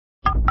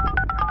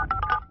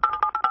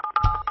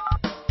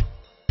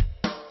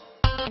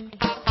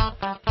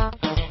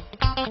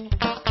Agenda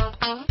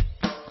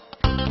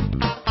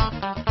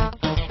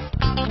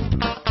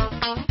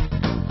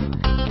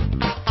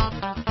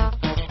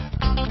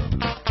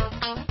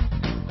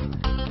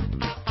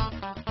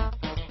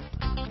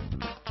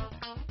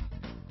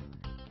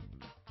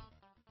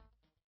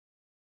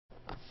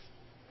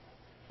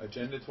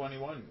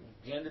 21.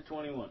 Agenda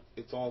 21.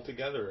 It's all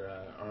together.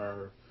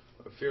 Our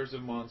fears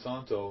of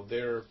Monsanto,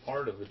 they're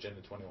part of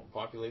Agenda 21.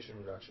 Population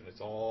reduction, it's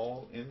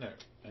all in there.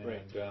 And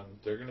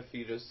they're going to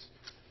feed us,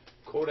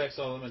 Codex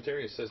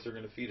Alimentarius says they're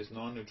going to feed us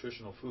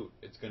non-nutritional food.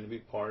 It's going to be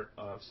part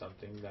of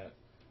something that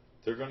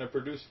they're going to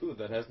produce food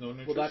that has no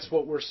nutrition. Well, that's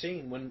what we're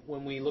seeing.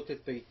 When we looked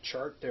at the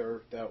chart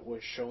there that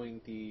was showing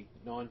the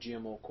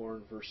non-GMO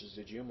corn versus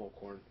the GMO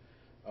corn,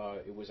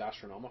 it was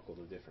astronomical,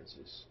 the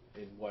differences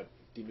in what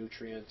the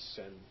nutrients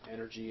and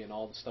energy and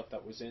all the stuff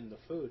that was in the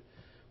food.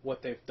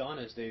 What they've done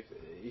is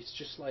it's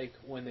just like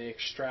when they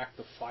extract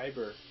the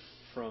fiber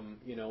from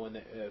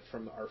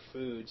from our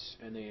foods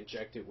and they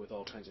inject it with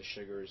all kinds of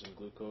sugars and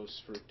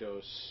glucose,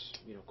 fructose,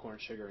 corn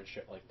sugar and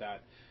shit like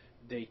that.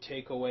 They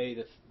take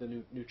away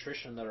the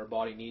nutrition that our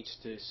body needs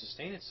to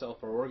sustain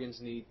itself. Our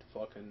organs need to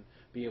fucking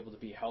be able to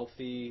be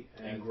healthy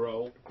and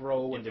grow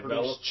and develop,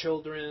 produce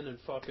children and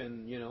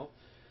fucking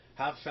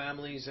have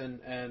families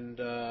and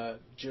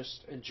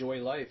just enjoy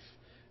life.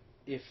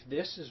 If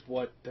this is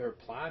what their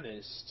plan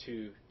is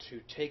to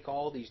take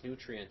all these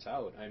nutrients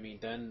out, I mean,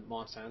 then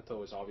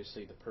Monsanto is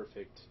obviously the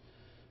perfect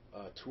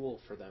tool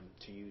for them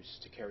to use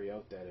to carry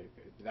out that.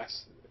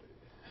 That's.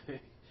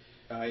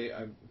 I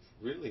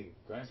really,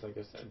 guys, like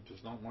I said,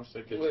 there's not much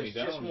that gets me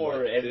down. Just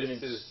more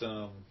evidence this is,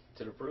 to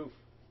the proof.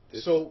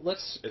 So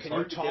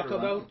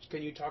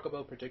can you talk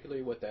about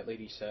particularly what that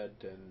lady said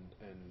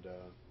and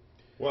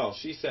well,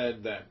 she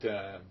said that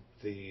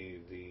the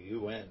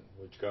UN,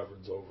 which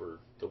governs over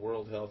the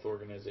World Health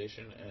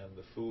Organization and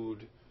the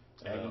Food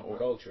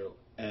Agricultural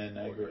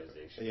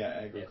Organization,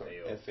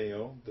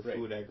 FAO, the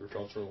Food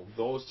Agricultural,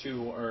 those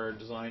two are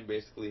designed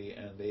basically,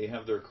 and they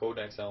have their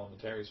Codex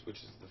Alimentarius, which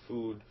is the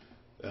food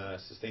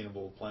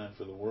sustainable plan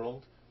for the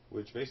world,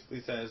 which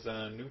basically says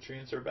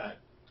nutrients are bad.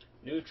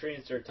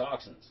 Nutrients are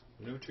toxins.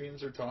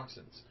 Nutrients are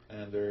toxins,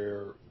 and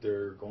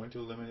they're going to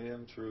eliminate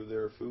them through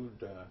their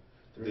food.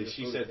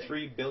 She said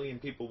 3 billion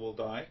people will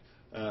die,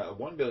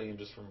 1 billion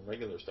just from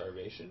regular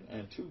starvation,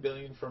 and 2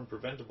 billion from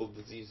preventable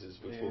diseases,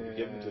 which will be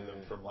given to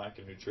them from lack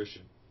of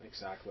nutrition.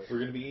 Exactly. We're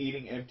going to be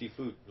eating empty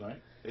food, right?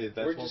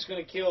 We're just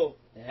going to kill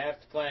half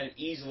the planet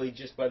easily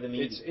just by the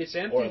meat. It's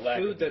empty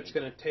food that's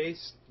going to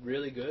taste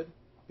really good,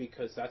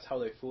 because that's how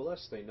they fool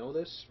us. They know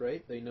this,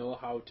 right? They know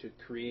how to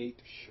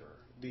create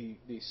the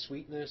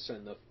sweetness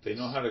and the... They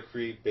know how to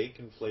create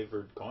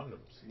bacon-flavored condoms.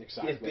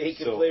 Exactly. Yeah,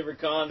 bacon-flavored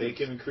condoms. They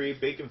can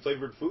create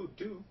bacon-flavored food,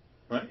 too,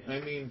 right? Yeah.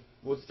 I mean,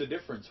 what's the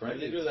difference, right?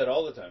 They do that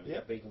all the time. You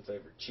got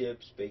bacon-flavored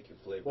chips,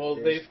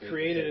 bacon-flavored they've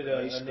created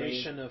a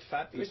nation of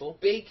fat people.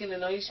 There's bacon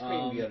and ice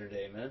cream the other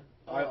day, man.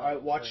 I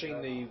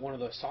watching one of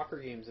the soccer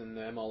games in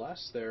the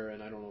MLS there,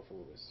 and I don't know if it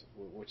was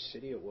which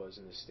city it was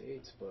in the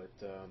States, but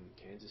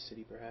Kansas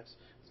City perhaps.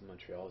 It's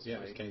Montreal.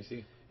 It's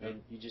KC.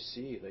 And you just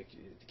see, like,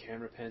 the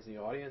camera pans in the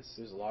audience,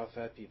 there's a lot of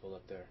fat people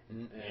up there.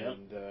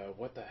 And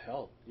what the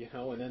hell,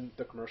 and then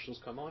the commercials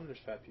come on, there's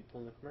fat people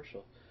in the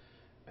commercial.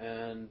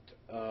 And,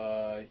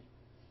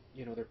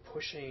 they're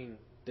pushing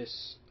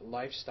this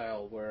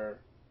lifestyle where,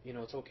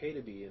 it's okay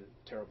to be in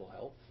terrible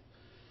health.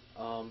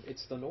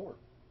 It's the norm,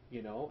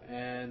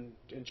 and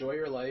enjoy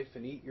your life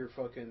and eat your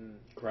fucking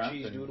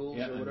cheese doodles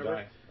or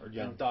whatever.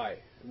 And die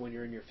when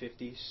you're in your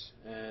 50s.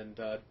 And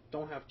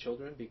don't have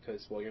children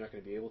because, well, you're not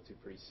going to be able to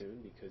pretty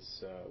soon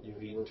because...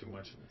 You've eaten too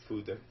much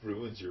food that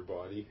ruins your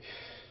body.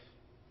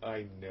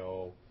 I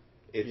know.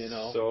 It's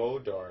so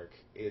dark.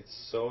 It's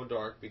so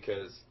dark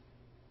because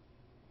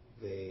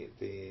they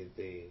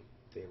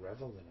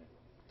revel in it.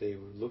 They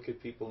look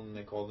at people and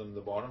they call them the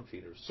bottom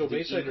feeders. So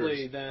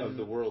basically, then of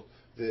the world,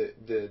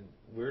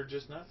 we're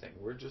just nothing.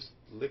 We're just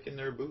licking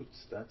their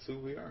boots. That's who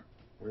we are.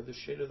 We're the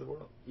shit of the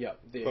world. Yeah,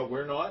 but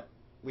we're not.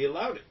 We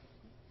allowed it.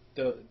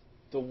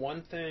 The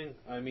one thing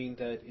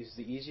that is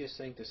the easiest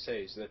thing to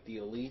say is that the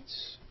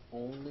elites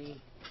only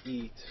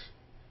eat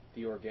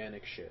the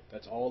organic shit.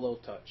 That's all they'll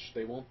touch.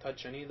 They won't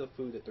touch any of the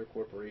food that their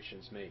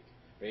corporations make,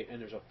 right?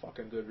 And there's a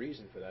fucking good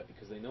reason for that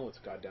because they know it's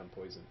goddamn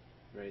poison.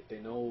 Right? They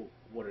know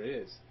what it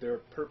is.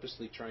 They're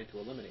purposely trying to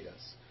eliminate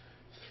us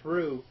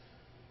through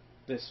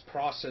this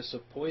process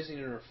of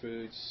poisoning our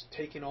foods,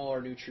 taking all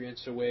our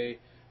nutrients away,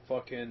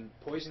 fucking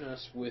poisoning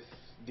us with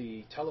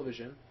the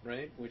television,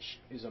 right? Which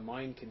is a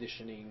mind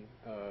conditioning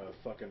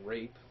fucking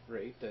rape,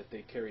 right? That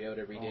they carry out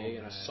every day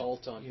and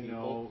assault on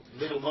people.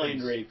 Little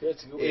mind rape.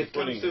 That's a good way of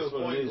putting it. It comes to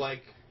a point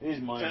like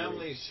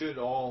families should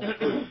all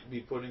be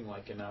putting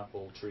like an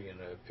apple tree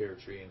and a pear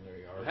tree in their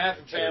yard. Half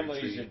the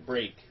families should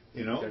break.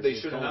 They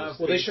should have.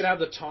 Well, they should have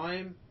the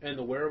time and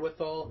the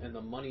wherewithal and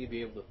the money to be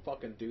able to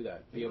fucking do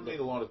that. You don't need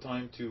a lot of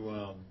time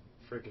to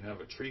freaking have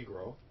a tree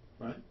grow,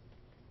 right?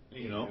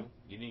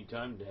 You need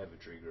time to have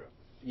a tree grow.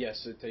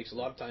 Yes, it takes a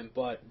lot of time,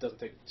 but it doesn't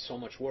take so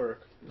much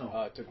work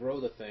to grow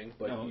the thing.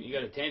 But you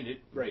got to tend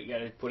it. Right. You got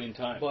to put in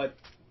time. But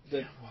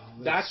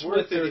that's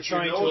what they're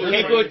trying to. You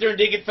can't go out there and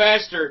dig it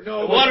faster.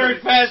 No, water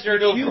it faster.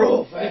 It'll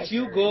grow faster. If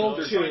you go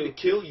they're trying to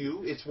kill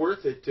you, it's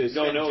worth it to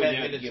spend 10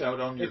 minutes out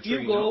on your tree.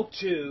 If you go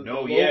to the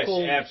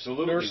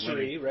local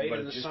nursery, right,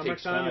 in the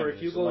summertime, or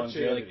if you go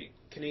to like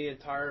Canadian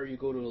Tire, you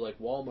go to like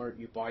Walmart,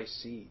 you buy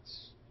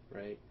seeds,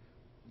 right?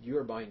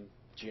 You're buying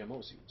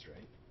GMO seeds,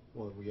 right?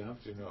 Well, we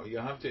have to know. You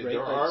have to. Right,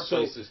 there are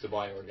places to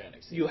buy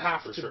organic seeds. You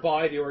have to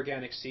buy the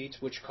organic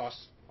seeds, which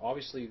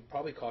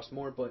probably cost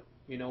more, but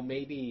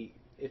maybe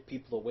if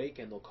people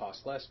awaken, they'll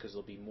cost less because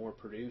they'll be more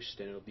produced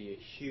and it'll be a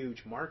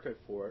huge market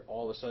for it.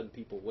 All of a sudden,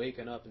 people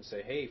waking up and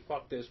say, "Hey,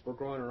 fuck this! We're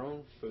growing our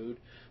own food.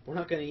 We're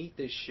not going to eat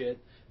this shit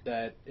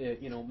that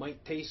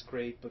might taste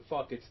great, but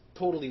fuck, it's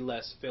totally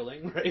less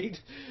filling, right?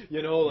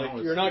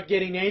 You're not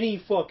getting any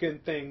fucking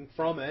thing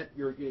from it.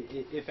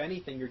 If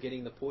anything, you're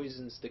getting the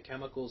poisons, the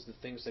chemicals, the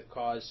things that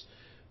cause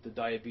the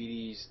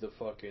diabetes, the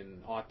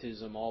fucking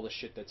autism, all the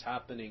shit that's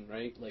happening,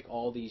 right? Like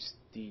all these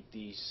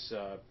diseases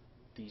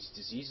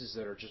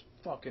that are just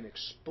fucking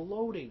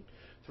exploding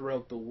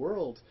throughout the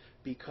world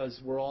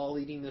because we're all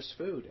eating this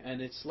food,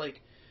 and it's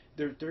like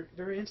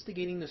they're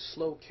instigating this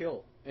slow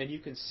kill, and you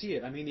can see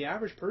it. I mean, the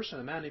average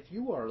person, man, if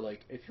you're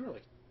like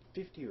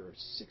 50 or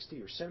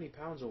 60 or 70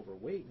 pounds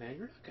overweight, man,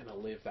 you're not gonna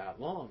live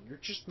that long. You're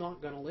just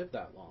not gonna live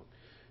that long,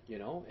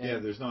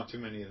 And there's not too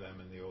many of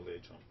them in the old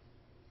age home,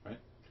 right?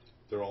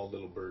 They're all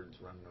little birds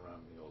running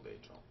around in the old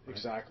age home. Right?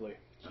 Exactly.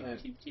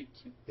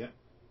 Yeah.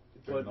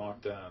 They're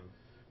not.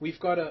 We've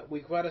got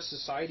a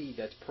society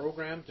that's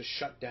programmed to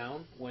shut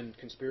down when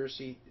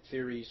conspiracy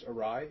theories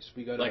arise.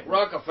 Like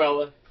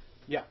Rockefeller.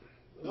 Yeah.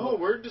 No,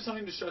 we're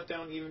designed to shut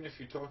down even if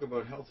you talk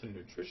about health and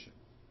nutrition.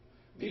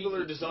 People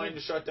are designed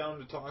to shut down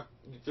to talk.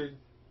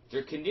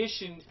 They're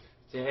conditioned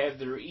to have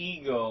their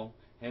ego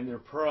and their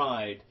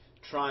pride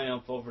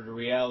triumph over the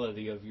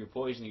reality of you're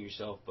poisoning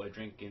yourself by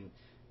drinking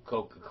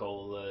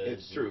Coca-Cola.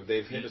 It's true.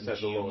 They've hit us at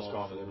the lowest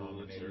common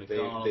denominator.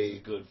 McDonald's is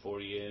good for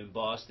you, and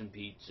Boston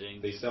Pizza.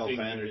 And they sell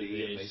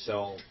vanity and they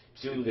sell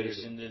do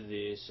this and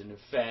this and the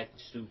fat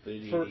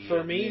stupidity.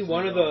 For me,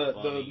 one of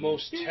the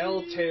most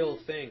telltale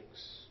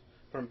things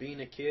from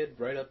being a kid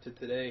right up to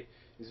today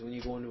is when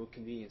you go into a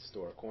convenience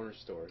store, a corner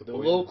store, the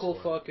local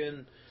store.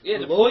 Fucking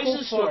the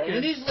poison store. And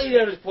it is laid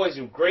out as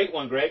poison. Great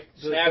one, Greg.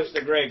 Snaps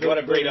to Greg. What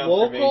a great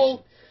observation.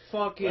 Local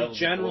fucking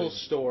general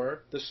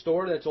store, the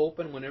store that's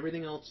open when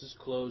everything else is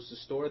closed, the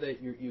store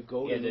that you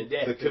go to,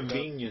 the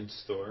convenience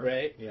store,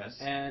 right? Yes.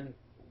 And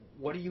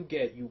what do you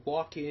get? You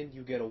walk in,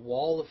 you get a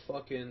wall of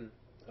fucking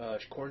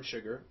corn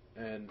sugar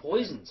and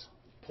poisons,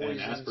 and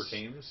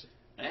aspartames.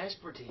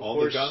 Aspartame.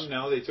 All the gum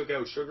now, they took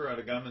out sugar out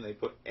of gum and they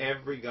put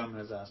every gum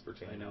has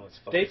aspartame. I know, it's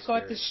fucking They've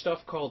got scary. this stuff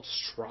called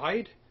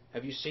Stride.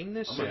 Have you seen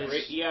this?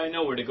 Yeah, I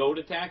know. Where to go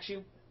to tax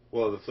you?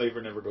 Well, the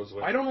flavor never goes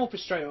away. I don't know if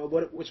it's Stride,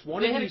 but it's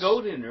one they of had these. A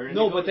goat in there.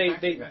 No, but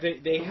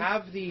they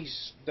have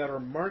these that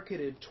are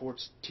marketed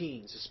towards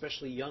teens,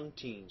 especially young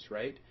teens,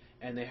 right?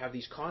 And they have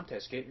these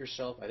contests. Get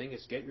yourself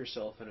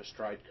in a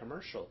Stride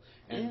commercial.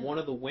 And one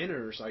of the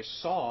winners I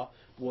saw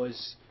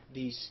was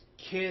this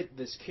kid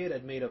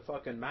had made a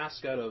fucking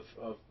mask out of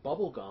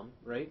bubble gum,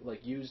 right?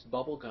 Like used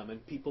bubble gum,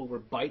 and people were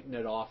biting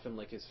it off, and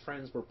like his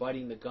friends were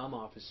biting the gum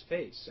off his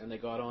face, and they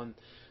got on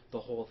the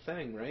whole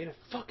thing, right? And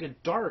fucking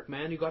dark,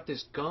 man. You got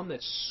this gum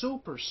that's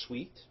super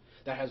sweet,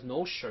 that has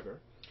no sugar.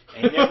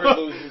 And never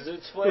loses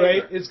its flavor.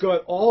 Right? It's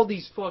got all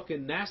these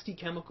fucking nasty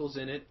chemicals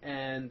in it,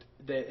 and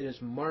that it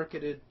is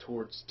marketed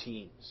towards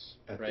teens.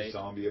 At right? the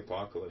zombie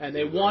apocalypse. And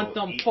they want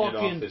them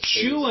fucking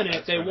chewing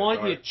it. They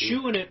want you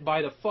chewing it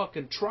by the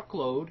fucking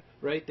truckload,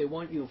 right? They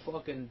want you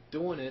fucking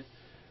doing it.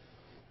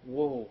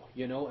 Whoa,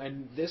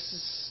 and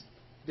this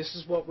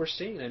is what we're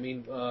seeing. I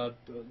mean,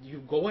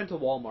 you go into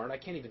Walmart. I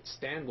can't even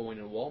stand going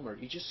into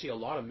Walmart. You just see a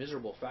lot of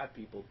miserable fat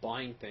people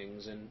buying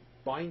things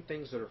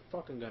that are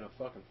fucking gonna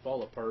fucking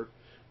fall apart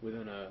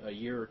within a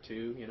year or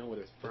two,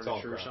 whether it's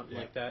furniture or something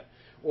like that,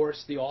 or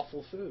it's the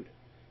awful food,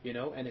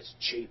 and it's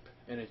cheap,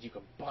 and you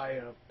can buy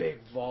in a big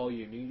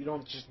volume. You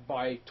don't just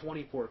buy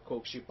 24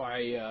 Cokes, you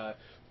buy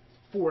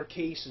 4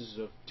 cases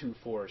of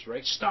 2-4s,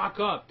 right? Stock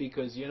up,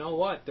 because you know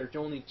what? They're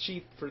only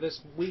cheap for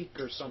this week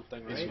or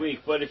something, right? This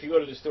week, but if you go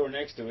to the store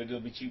next to it, it'll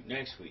be cheap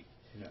next week.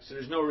 Yeah. So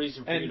there's no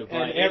reason for you to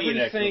buy any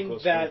everything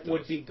that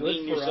would be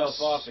good for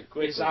us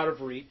is out of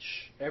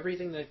reach.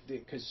 Everything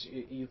because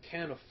you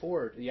can't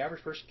afford, the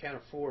average person can't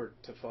afford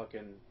to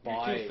fucking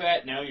buy. You're too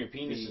fat now, your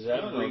penis is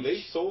out of reach. No,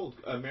 they sold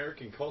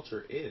American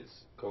culture is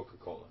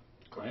Coca-Cola.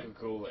 Right?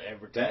 Coca-Cola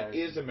advertising. That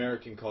is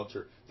American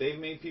culture. They've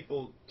made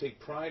people take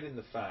pride in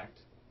the fact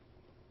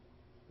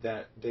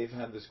that they've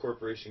had this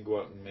corporation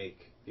go out and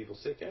make people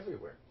sick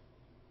everywhere.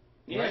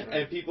 Yeah. Right?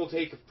 And people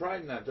take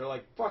pride in that. They're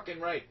like, fucking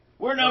right.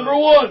 We're number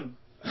one.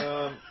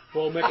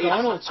 Well,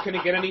 McDonald's, can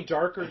it get any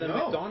darker than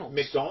McDonald's?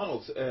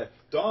 McDonald's,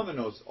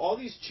 Domino's, all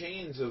these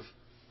chains of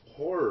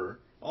horror,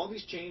 all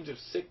these chains of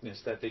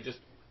sickness that they just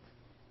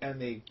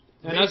and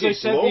as I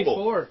said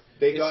before,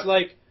 it's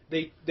like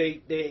they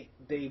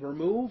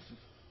remove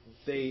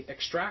they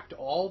extract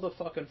all the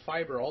fucking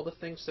fiber, all the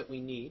things that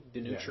we need,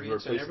 the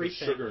nutrients and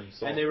everything, sugar and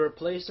salt. and they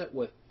replace it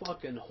with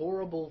fucking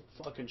horrible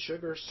fucking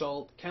sugar,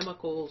 salt,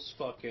 chemicals,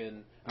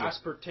 fucking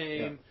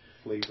aspartame,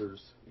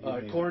 flavors,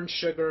 corn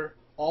sugar,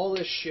 all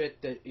this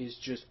shit that is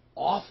just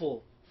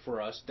awful for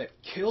us, that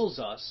kills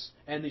us,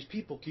 and these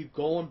people keep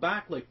going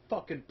back like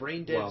fucking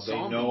brain dead zombies.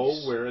 Well, they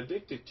know we're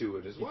addicted to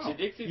it as well.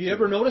 You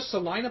ever notice the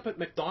lineup at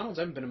McDonald's?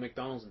 I haven't been to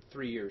McDonald's in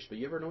 3 years, but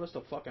you ever notice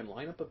the fucking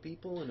lineup of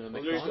people in a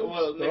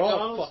McDonald's? They're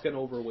all fucking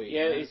overweight.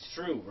 Yeah, man. it's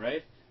true,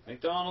 right?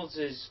 McDonald's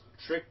has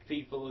tricked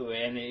people,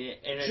 and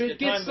it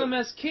gets them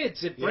as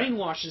kids. It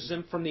brainwashes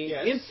them from the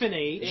infant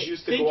age,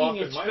 thinking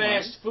it's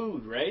fast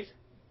food, right?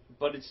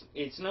 But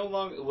it's no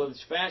longer. Well,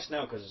 it's fast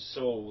now because it's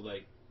so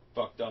like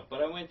fucked up.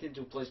 But I went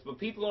into a place, but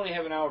people only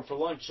have an hour for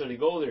lunch, so they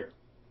go there,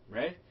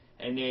 right?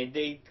 And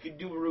they could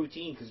do a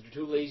routine because they're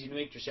too lazy to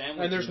make their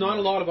sandwich. And there's not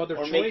a lot of other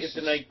choices. Or make it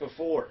the night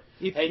before.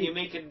 You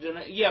make it the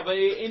night. Yeah, but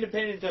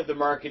independent of the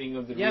marketing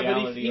of the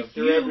reality of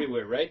they're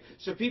everywhere, right?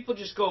 So people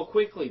just go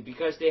quickly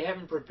because they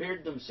haven't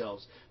prepared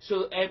themselves.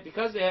 So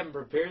because they haven't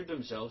prepared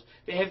themselves,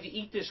 they have to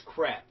eat this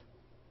crap.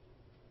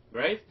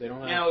 Right? They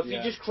don't now, if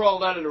you just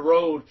crawled out of the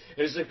road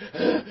and it's like,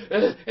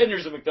 and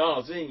there's a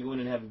McDonald's, then you go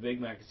in and have a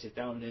Big Mac and sit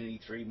down and then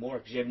eat 3 more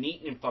because you haven't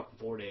eaten in fucking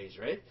 4 days,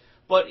 right?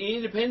 But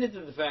independent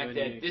of the fact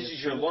that this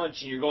is your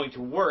lunch and you're going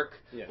to work,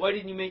 why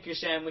didn't you make your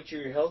sandwich or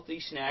your healthy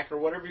snack or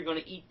whatever you're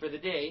going to eat for the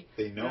day?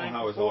 They know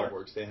how it all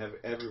works. They have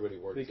everybody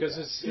working. Because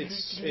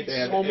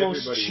it's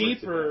almost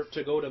cheaper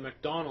to go to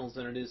McDonald's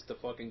than it is to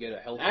fucking get a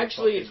healthy.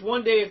 Actually, it's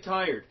 1 day of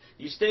tired.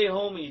 You stay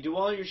home and you do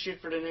all your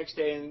shit for the next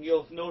day, and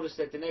you'll notice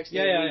that the next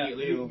day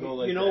immediately it will go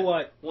like that. You know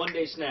what? 1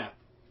 day snap.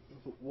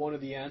 One of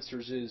the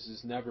answers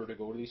is never to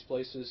go to these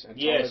places and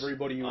tell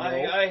everybody you know.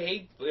 I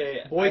hate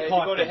boycott. I had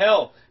to go to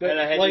hell, and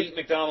I had to eat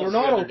McDonald's.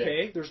 They're not okay.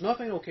 Day. There's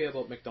nothing okay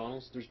about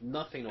McDonald's. There's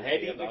nothing okay I had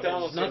to eat about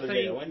McDonald's it.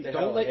 There's nothing.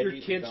 Don't let your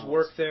kids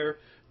work there.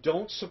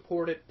 Don't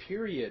support it.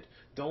 Period.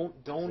 Don't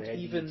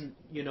even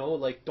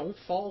don't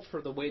fall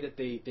for the way that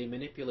they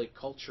manipulate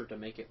culture to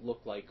make it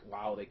look like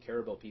wow they care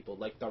about people,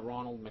 like the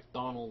Ronald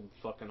McDonald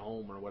fucking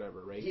home or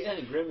whatever, right? Yeah,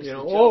 and Grimace.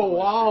 Oh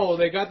wow,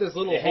 they got this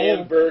little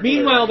home.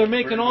 Meanwhile, they're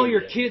making all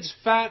your kids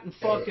fat and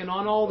fucking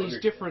on all these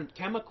different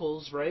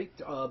chemicals, right?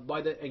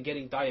 And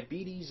getting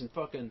diabetes and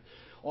fucking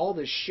all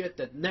this shit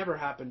that never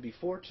happened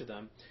before to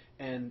them.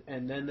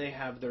 And then they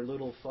have their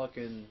little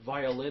fucking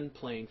violin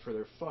playing for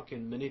their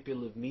fucking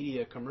manipulative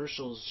media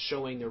commercials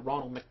showing their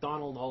Ronald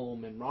McDonald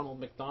home and Ronald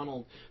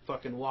McDonald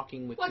fucking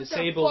walking with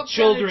disabled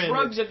children. What kind of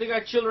drugs have they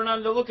got children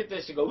on to look at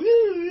this and go,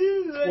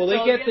 well,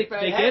 they get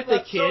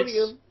the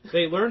kids.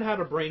 They learn how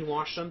to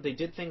brainwash them. They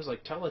did things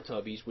like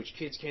Teletubbies, which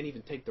kids can't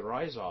even take their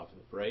eyes off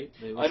of, right?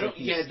 I don't.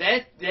 Yeah,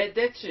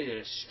 that's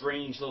a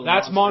strange little.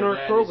 That's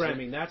monarch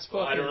programming. That's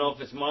fucking. I don't know if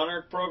it's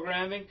monarch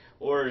programming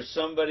or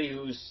somebody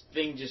whose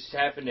thing just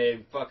happened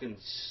to fucking.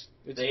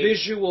 It's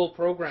visual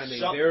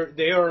programming.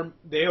 They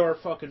are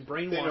fucking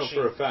brainwashing. They know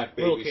for a fact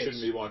babies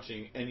shouldn't be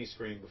watching any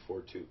screen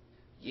before 2.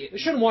 Yeah. They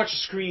shouldn't watch the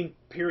screen,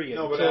 period.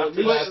 No, but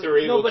after that they're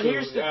able to.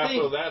 Here's the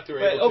thing.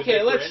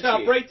 Okay, let's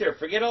stop right there.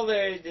 Forget all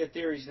the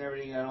theories and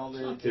everything and all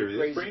the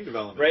theories. Brain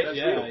development. Right?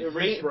 That's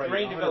real.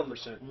 Brain 100%.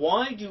 development.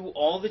 Why do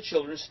all the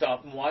children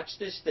stop and watch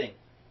this thing?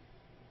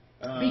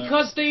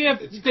 Because they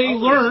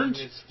learned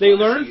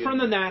from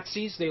the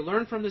Nazis, they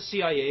learned from the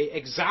CIA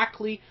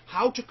exactly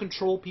how to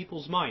control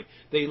people's mind.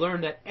 They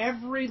learned that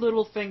every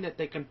little thing that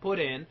they can put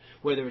in,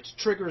 whether it's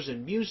triggers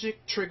in music,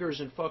 triggers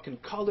in fucking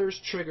colors,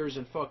 triggers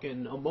in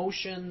fucking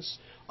emotions,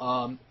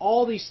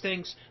 all these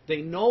things,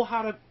 they know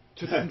how to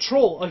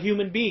control a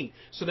human being.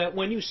 So that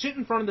when you sit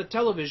in front of the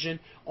television,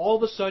 all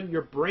of a sudden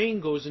your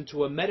brain goes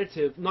into a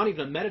meditative, not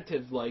even a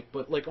meditative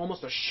but like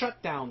almost a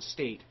shutdown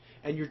state.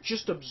 And you're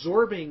just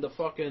absorbing the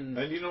fucking...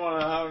 And you know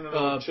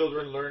how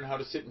children learn how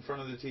to sit in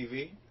front of the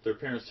TV? Their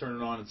parents turn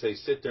it on and say,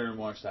 sit there and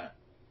watch that.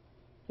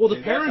 Well,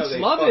 the parents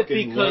love it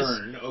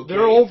because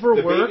they're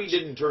overworked. The baby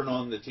didn't turn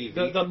on the TV.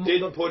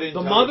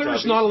 The mother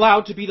is not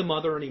allowed to be the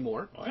mother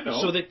anymore. I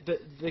know. So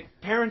the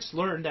parents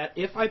learn that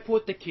if I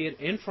put the kid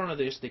in front of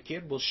this, the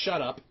kid will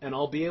shut up and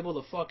I'll be able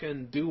to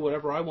fucking do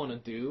whatever I want to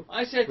do.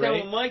 I sat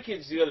down with my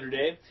kids the other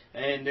day,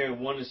 and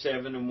one is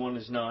 7 and one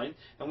is 9,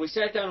 and we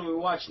sat down and we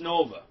watched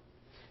Nova.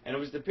 And it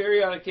was the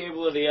periodic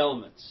table of the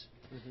elements.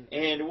 Mm-hmm.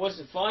 And it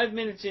wasn't 5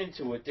 minutes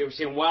into it, they were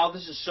saying, wow,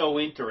 this is so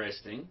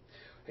interesting.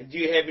 Do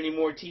you have any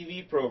more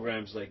TV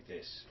programs like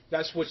this?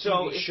 That's what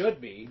TV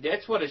should be.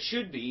 That's what it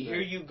should be. Right.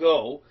 Here you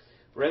go.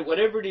 Right?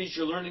 Whatever it is,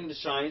 you're learning the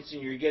science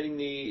and you're getting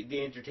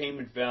the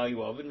entertainment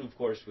value of it. And, of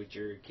course, with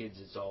your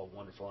kids, it's all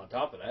wonderful on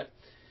top of that.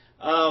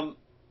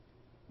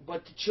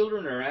 But the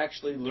children are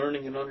actually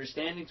learning and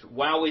understanding.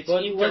 Wow, it's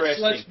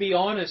interesting. Let's be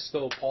honest,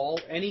 though, Paul.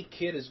 Any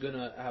kid is going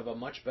to have a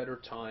much better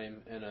time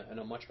and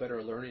a much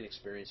better learning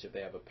experience if they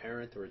have a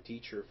parent or a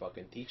teacher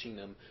fucking teaching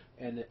them,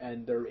 and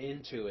they're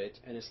into it.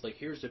 And it's like,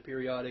 here's the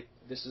periodic.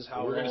 This is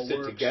how we're it all works. We're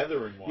going to sit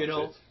together and watch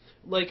it.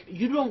 Like,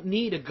 you don't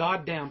need a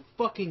goddamn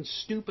fucking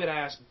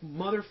stupid-ass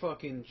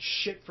motherfucking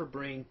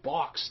shit-for-brain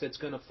box that's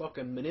gonna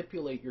fucking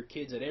manipulate your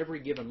kids at every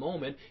given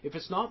moment. If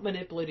it's not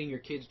manipulating your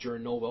kids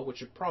during Nova,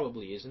 which it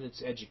probably isn't,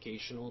 it's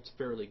educational, it's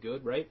fairly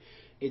good, right?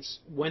 It's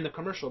when the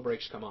commercial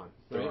breaks come on,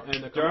 right?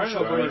 And the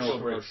commercial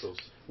breaks.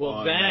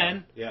 Well,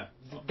 then,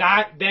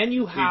 then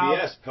you have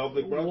PBS,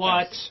 public what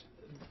broadcasting.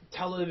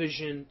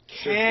 television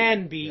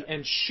can be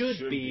and should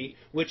be,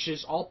 which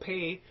is I'll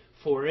pay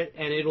for it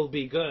and it'll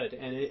be good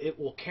and it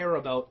will care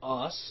about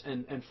us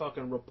and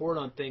fucking report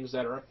on things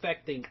that are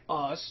affecting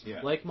us,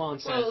 like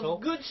Monsanto. Well,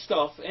 good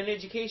stuff and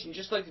education,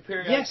 just like the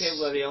periodic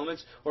table of the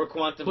elements or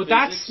quantum physics,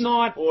 that's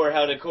not, or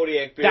how the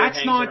Kodiak bear that's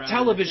hangs not around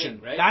television.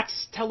 Thing, right?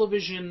 That's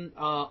television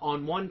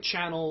on one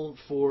channel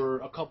for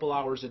a couple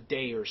hours a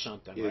day or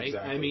something, right?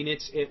 Exactly. I mean,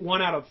 it's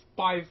 1 out of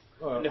 5.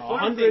 And the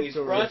fun thing is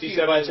brought to you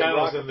by the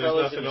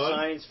Rockefellers and the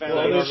Science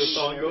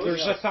Foundation.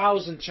 There's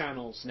 1,000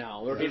 channels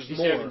now, or there's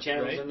 57 more,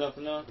 channels right? and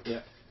nothing on.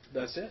 Yeah.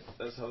 That's it.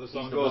 That's how the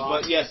song goes.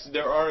 But yes,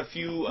 there are a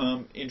few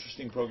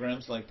interesting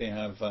programs. Like they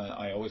have,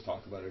 I always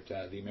talk about it,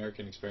 the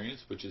American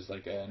Experience, which is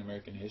like an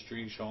American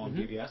history show on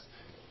PBS.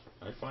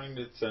 I find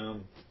it's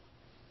awesome.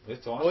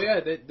 Oh yeah,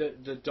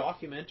 the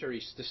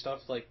documentaries, the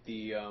stuff like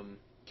the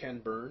Ken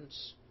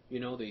Burns,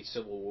 you know, the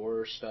Civil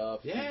War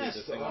stuff. Yes,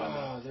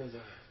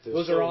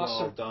 those so are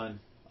awesome. Well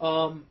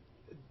done.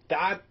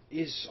 That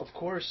is, of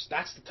course,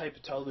 that's the type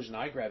of television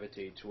I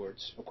gravitate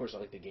towards. Of course, I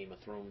like the Game of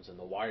Thrones and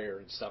The Wire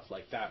and stuff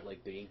like that,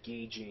 like the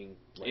engaging.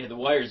 Like, yeah, The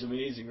Wire's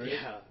amazing, right?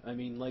 Yeah, I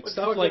mean, like what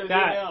stuff like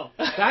that.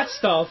 That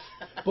stuff,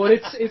 but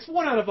it's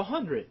 1 out of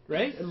 100,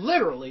 right?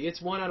 Literally,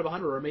 it's 1 out of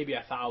 100, or maybe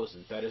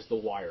 1,000. That is The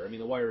Wire. I mean,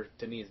 The Wire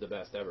to me is the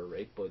best ever,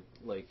 right? But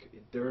like,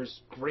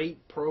 there's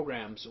great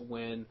programs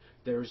when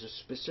there's a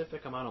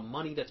specific amount of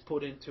money that's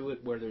put into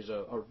it, where there's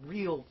a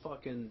real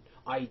fucking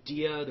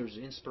idea, there's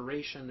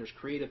inspiration, there's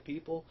creative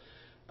people,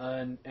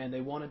 and they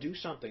want to do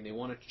something, they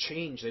want to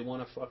change, they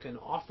want to fucking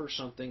offer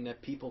something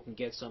that people can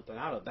get something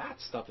out of. That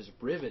stuff is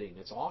riveting,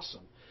 it's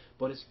awesome,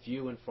 but it's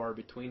few and far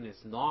between.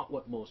 It's not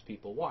what most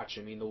people watch.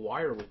 I mean, The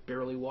Wire was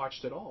barely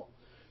watched at all,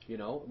 you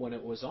know, when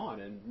it was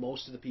on, and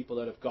most of the people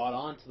that have got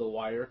onto The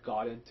Wire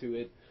got into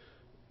it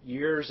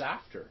years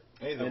after.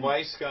 Hey, the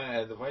Vice guy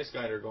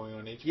are going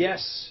on HBO.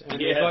 Yes, and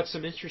they've got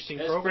some interesting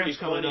programs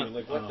coming up.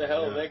 Like, what the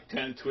hell? That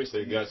kind of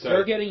twisted.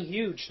 They're getting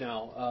huge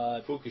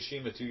now.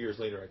 Fukushima 2 years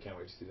later. I can't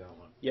wait to see that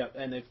one. Yep,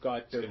 and they're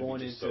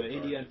going into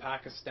India and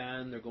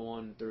Pakistan.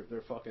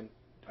 They're fucking,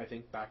 I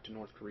think, back to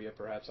North Korea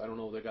perhaps. I don't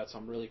know. They got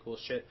some really cool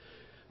shit.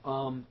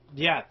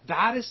 Yeah,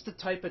 that is the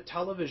type of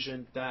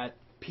television that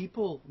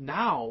people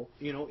now,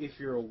 you know, if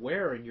you're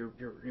aware and you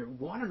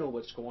want to know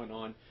what's going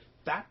on,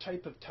 that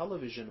type of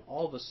television,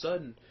 all of a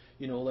sudden,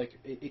 you know, like,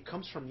 it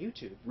comes from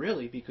YouTube,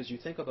 really, because you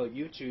think about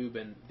YouTube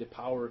and the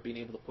power of being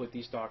able to put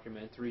these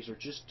documentaries or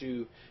just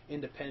do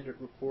independent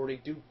reporting,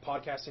 do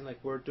podcasting like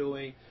we're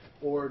doing,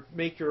 or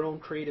make your own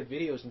creative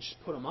videos and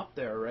just put them up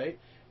there, right?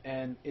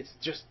 And it's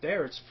just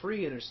there, it's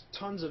free, and there's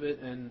tons of it,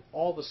 and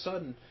all of a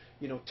sudden,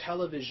 you know,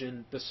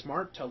 television, the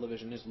smart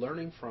television is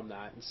learning from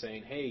that and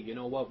saying, hey, you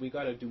know what, we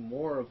got to do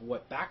more of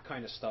what that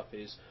kind of stuff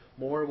is,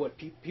 more what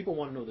people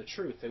want to know the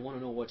truth. They want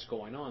to know what's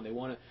going on. They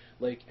want to,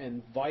 like,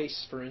 and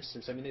Vice, for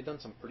instance, I mean, they've done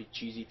some pretty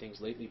cheesy things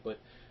lately, but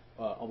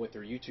with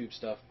their YouTube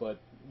stuff, but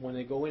when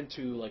they go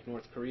into, like,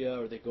 North Korea,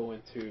 or they go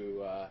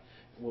into,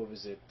 what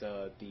was it,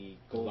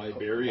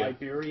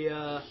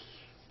 Liberia,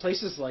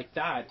 places like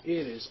that,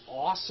 it is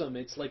awesome.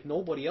 It's like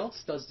nobody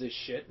else does this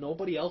shit.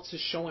 Nobody else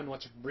is showing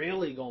what's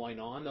really going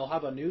on. They'll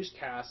have a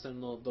newscast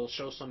and they'll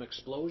show some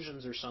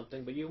explosions or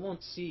something, but you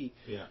won't see.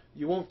 Yeah.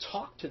 You won't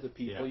talk to the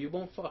people. Yeah. You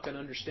won't fucking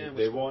understand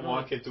what's going on. They won't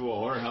walk into a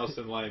whorehouse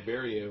in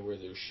Liberia where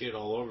there's shit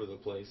all over the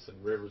place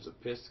and rivers of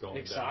piss going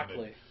down.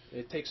 Exactly.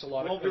 It takes a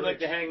lot of courage. It won't be like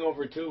The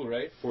Hangover too,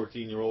 right?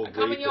 14-year-old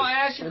come in your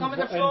ass, you come in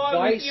the floor,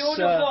 with you on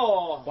the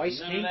floor. Vice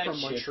came from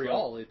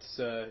Montreal. It's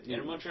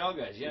Montreal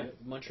guys, yeah.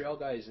 Montreal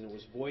guys, and it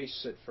was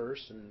Voice at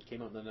first, and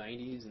came out in the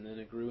 90s, and then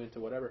it grew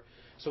into whatever.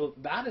 So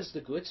that is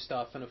the good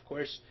stuff, and of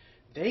course,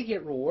 they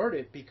get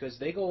rewarded because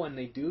they go and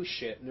they do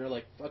shit, and they're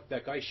like, fuck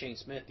that guy Shane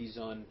Smith, he's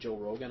on Joe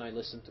Rogan. I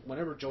listen to,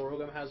 whenever Joe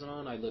Rogan has it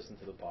on, I listen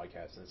to the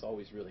podcast, and it's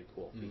always really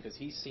cool, because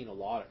he's seen a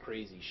lot of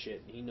crazy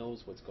shit, and he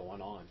knows what's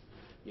going on,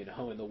 you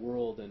know, in the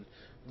world, and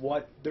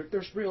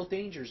there's real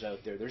dangers out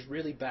there. There's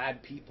really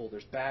bad people.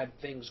 There's bad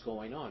things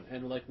going on,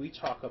 and like we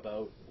talk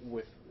about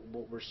with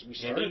what we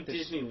started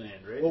this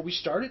Disneyland, right? What we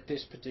started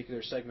this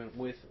particular segment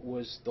with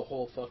was the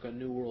whole fucking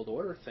New World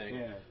Order thing.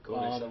 Yeah,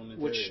 Codex Alimentarius.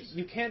 Which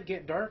you can't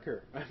get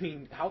darker. I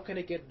mean, how can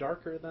it get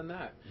darker than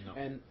that? No.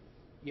 And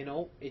you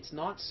know, it's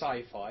not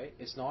sci-fi,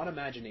 it's not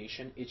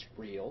imagination, it's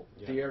real.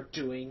 Yeah. They are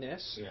doing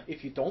this. Yeah.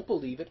 If you don't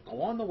believe it,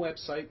 go on the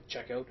website,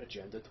 check out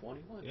Agenda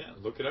 21. Yeah,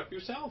 look it up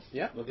yourself.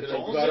 Yeah, look it's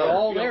got it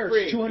all there.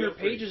 It's 200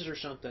 pages or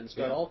something. It's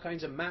got all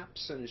kinds of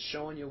maps, and it's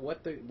showing you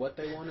what they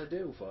want to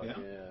do. Fuck yeah.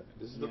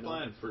 This is the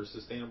plan for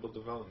sustainable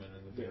development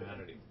in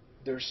humanity.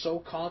 They're so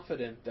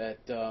confident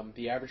that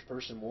the average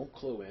person won't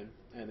clue in.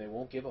 and they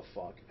won't give a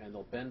fuck, and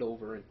they'll bend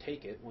over and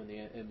take it when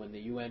the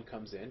UN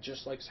comes in,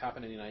 just like's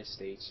happened in the United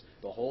States.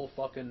 The whole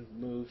fucking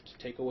move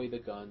to take away the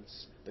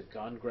guns, the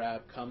gun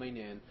grab coming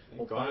in.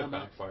 God, it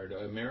backfired.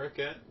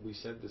 America, we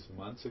said this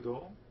months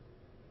ago,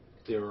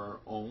 they're our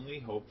only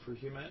hope for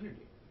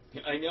humanity.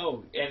 I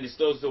know, and it's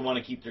those that want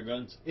to keep their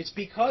guns. It's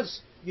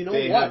because, you know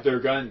they what? have their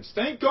guns.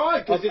 Thank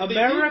God, because if they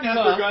didn't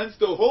have their guns,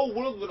 the whole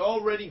world would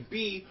already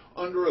be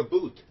under a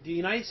boot. The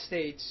United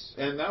States...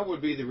 And that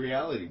would be the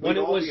reality. When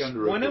We'd all be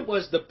under a boot. When it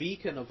was the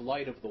beacon of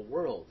light of the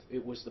world,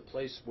 it was the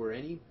place where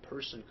any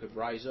person could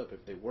rise up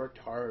if they worked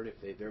hard,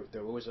 if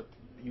there was a...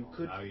 You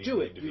could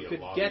do it. You could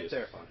get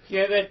there.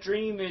 Yeah, that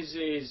dream is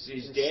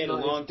dead a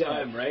long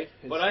time, right?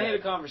 But I had a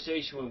dead.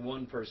 conversation with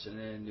one person,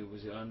 and it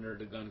was under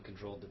the gun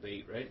control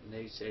debate, right? And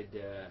they said,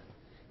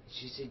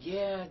 she said,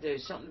 yeah,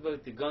 there's something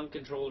about the gun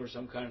control or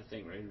some kind of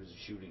thing, right? It was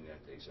a shooting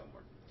that day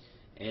somewhere.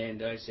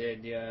 And I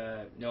said,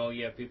 no,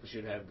 people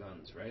should have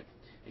guns, right?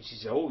 And she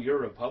said, oh, you're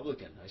a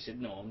Republican. I said,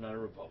 no, I'm not a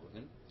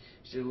Republican.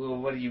 She said, well,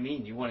 what do you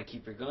mean? You want to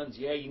keep your guns?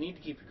 Yeah, you need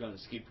to keep your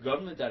guns. Keep the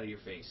government out of your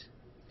face.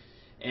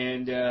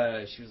 And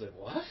she was like,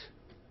 what?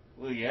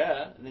 Well,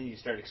 yeah. And then you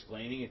start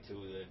explaining it to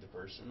the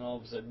person. And all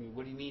of a sudden,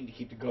 what do you mean to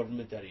keep the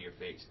government out of your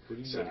face?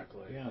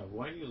 Exactly. Yeah,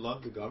 why do you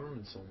love the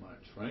government so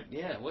much, right?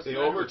 Yeah, what's they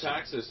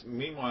overtax us.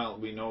 Meanwhile,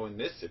 we know in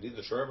this city,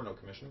 the Charbonneau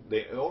Commission,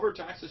 they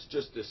overtax us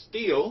just to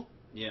steal.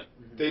 Yeah.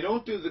 They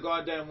don't do the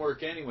goddamn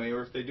work anyway,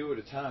 or if they do it,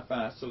 it's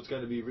half-assed, so it's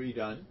got to be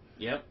redone.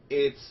 Yep.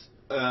 It's...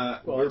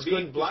 we're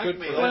being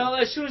blackmailed. Well,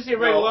 as soon as they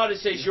write a law that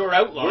says you're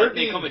outlawed,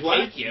 they come and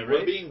take you, right?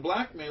 We're being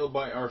blackmailed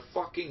by our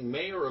fucking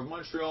mayor of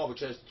Montreal,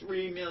 which has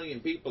 3 million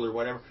people or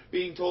whatever,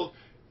 being told,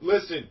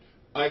 listen,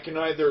 I can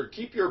either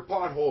keep your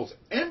potholes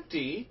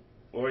empty,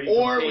 or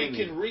we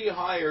can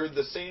rehire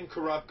the same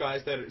corrupt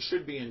guys that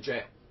should be in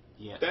jail.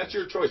 Yeah. That's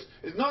your choice.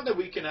 It's not that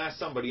we can ask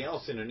somebody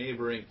else in a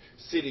neighboring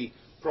city,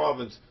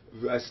 province,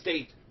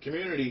 state,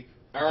 community,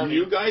 Army.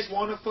 You guys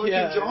want a fucking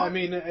job? I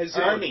mean, as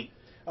Army.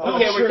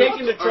 Okay, we're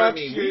taking the trucks.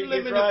 We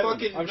live in a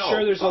fucking... I'm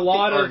sure there's a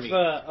lot of...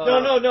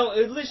 No.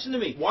 Listen to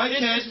me.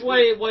 This is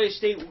why a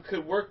state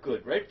could work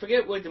good, right?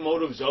 Forget what the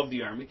motives of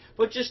the Army,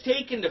 but just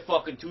taking the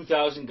fucking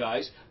 2,000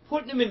 guys,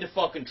 putting them into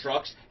fucking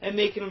trucks, and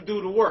making them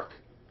do the work.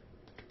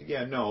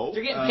 Yeah, no.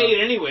 They're getting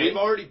paid anyway. We've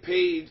already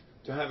paid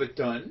to have it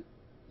done.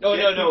 No.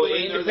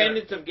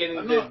 Independent of getting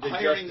the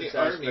hiring justice the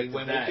Army aspect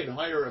when we can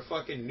hire a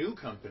fucking new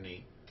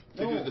company.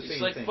 To do the same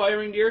it's like thing.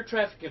 firing the air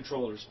traffic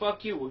controllers.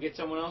 Fuck you. We'll get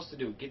someone else to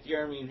do it. Get the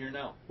Army in here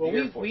now. Well,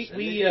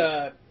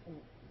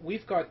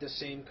 we've got the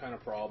same kind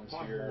of problems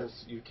here.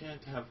 You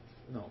can't have...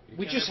 No.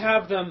 We just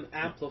have them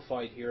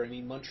amplified here. I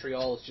mean,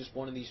 Montreal is just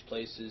one of these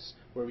places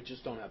where we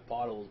just don't have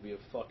potholes. We have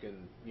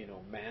fucking,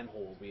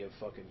 manholes. We have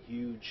fucking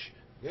huge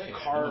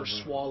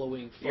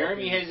car-swallowing... The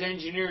Army has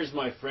engineers,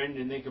 my friend,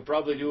 and they could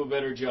probably do a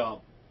better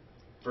job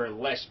for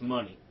less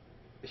money.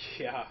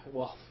 Yeah,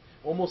 well...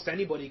 Almost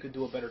anybody could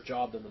do a better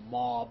job than the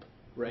mob,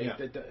 right?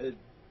 Yeah.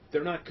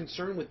 They're not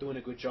concerned with doing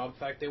a good job. In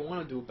fact, they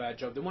want to do a bad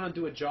job. They want to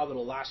do a job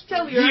that'll last for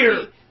a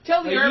year.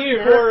 Tell the Army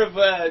Corps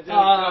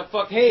of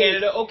fucking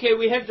Canada, okay,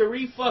 we have to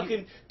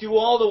re-fucking do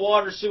all the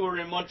water sewer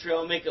in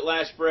Montreal and make it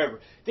last forever.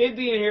 They'd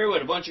be in here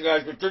with a bunch of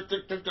guys,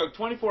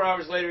 24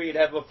 hours later you'd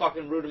have a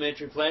fucking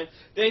rudimentary plan.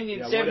 Then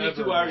in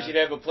 72 hours you'd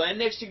have a plan.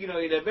 Next thing you know,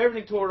 you'd have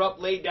everything tore up,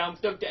 laid down,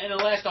 and it'll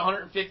last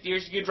 150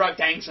 years. You could drive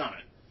tanks on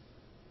it.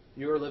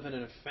 You're living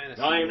in a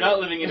fantasy world. I am not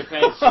living in a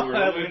fantasy world.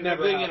 I'm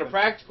living in a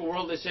practical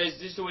world that says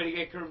this is the way to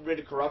get rid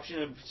of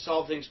corruption and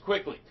solve things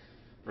quickly.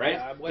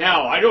 Right?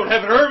 Now, I don't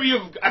have an army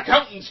of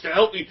accountants to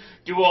help me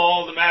do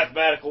all the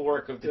mathematical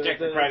work of the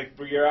technocratic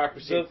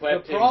bureaucracy.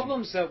 The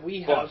problems that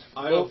we have...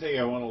 I don't think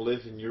I want to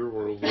live in your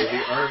world where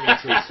the army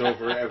takes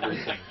over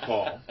everything,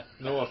 Paul.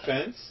 No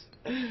offense,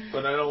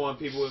 but I don't want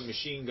people with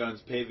machine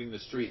guns paving the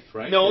streets,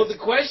 right? No, the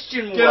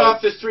question was... Get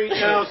off the street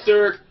now,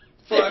 sir!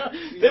 Fuck,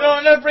 they're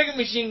not bringing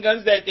machine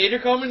guns that day.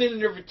 They're coming in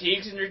their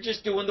fatigues and they're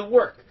just doing the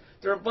work.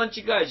 They're a bunch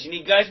of guys. You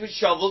need guys with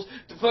shovels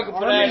to fucking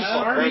put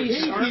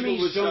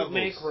Armies don't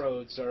make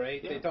roads, all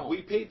right? Yeah, they don't.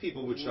 We pay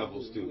people with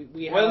shovels too.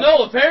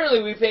 No.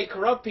 Apparently we pay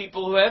corrupt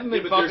people who haven't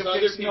been fucking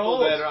fixing the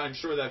holes. But there's other people that I'm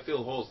sure that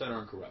fill holes that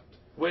aren't corrupt.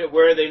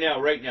 Where are they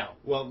now? Right now?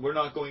 Well, we're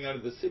not going out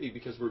of the city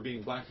because we're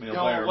being blackmailed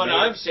by our mayor. What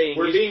I'm saying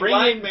is bring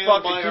in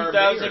fucking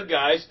 2,000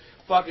 guys.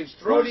 Fucking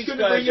throw these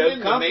guys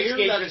out,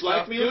 confiscate their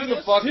stuff, do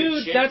the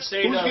fucking shit. Who's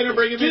going to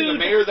bring him in? The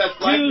mayor that's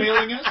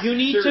blackmailing us? You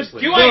need to... Do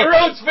you want your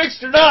roads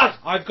fixed or not?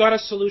 I've got a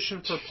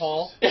solution for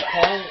Paul.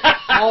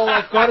 Paul,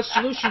 I've got a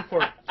solution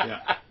for him.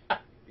 Yeah.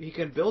 He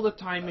can build a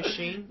time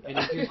machine, and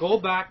he can go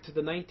back to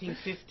the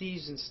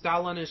 1950s in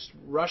Stalinist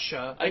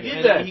Russia,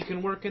 and he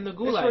can work in the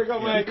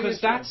Gulag. Because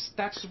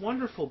that's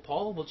wonderful,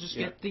 Paul. We'll just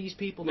get these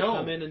people to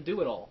come in and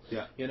do it all.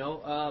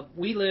 Yeah.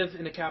 We live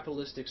in a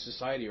capitalistic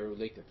society, or we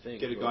like to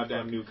think. Get a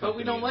goddamn new company. But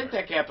we don't like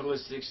that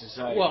capitalistic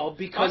society. Well,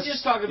 because... I'm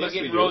just talking about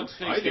getting roads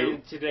fixed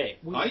today.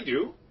 I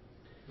do.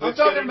 I'm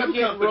talking about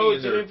getting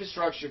roads and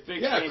infrastructure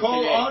fixed. Yeah,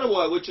 call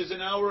Ottawa, which is an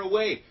hour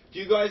away. Do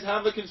you guys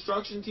have a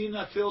construction team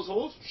that fills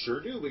holes?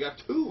 Sure do. We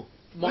got 2.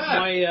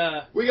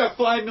 We got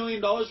 $5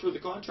 million for the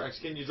contracts.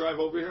 Can you drive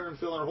over here and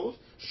fill our holes?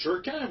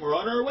 Sure can. We're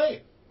on our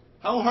way.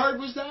 How hard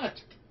was that?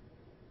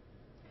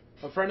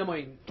 A friend of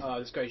mine,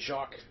 this guy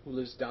Jacques, who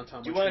lives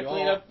downtown Do you Montreal. want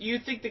to clean up? You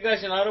think the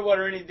guys in Ottawa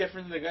are any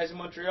different than the guys in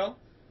Montreal?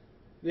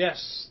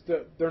 Yes,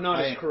 they're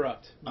not as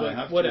corrupt. But I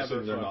have whatever. to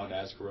assume they're not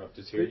as corrupt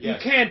as here. You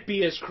can't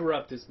be as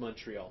corrupt as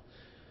Montreal.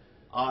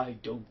 I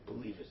don't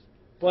believe it.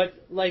 But,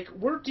 like,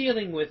 we're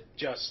dealing with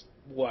just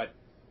what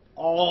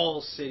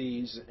all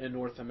cities in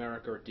North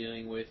America are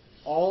dealing with.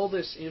 All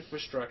this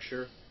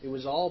infrastructure, it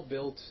was all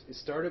built, it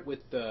started with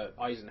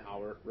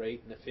Eisenhower, right,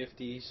 in the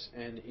 50s,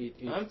 and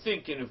I'm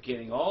thinking of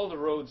getting all the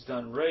roads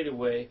done right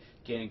away,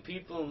 getting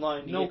people in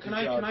line to get can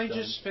the jobs I done,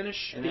 just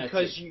finish? and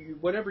Because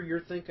whatever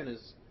you're thinking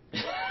is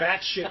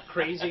batshit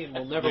crazy and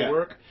will never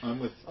work. I'm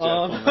with Jeff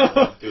on that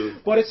one,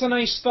 dude. But it's a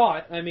nice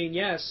thought. I mean,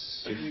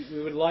 yes,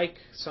 we would like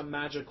some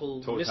magical,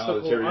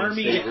 mystical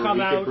army state to come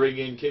we out. could bring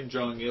in Kim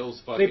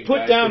Jong-il's fucking They put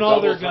guys down to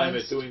all their double time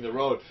guns. it doing the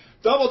road.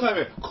 Double time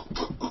it.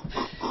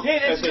 Hey,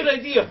 that's a good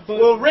idea.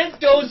 We'll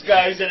rent those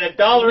guys at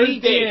 $1 a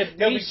day.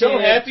 They'll be so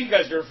happy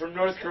because they're from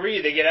North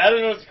Korea. They get out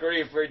of North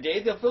Korea for a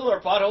day. They'll fill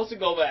our potholes and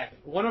go back.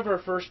 One of our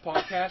first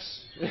podcasts.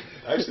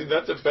 Actually,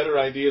 that's a better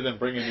idea than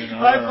bringing in our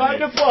High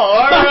five army. to Paul.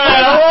 All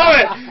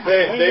right, I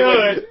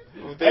love it.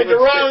 They I had would the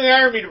wrong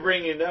army to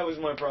bring in. That was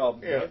my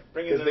problem. Yeah,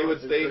 because they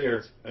would stay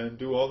here and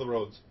do all the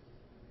roads.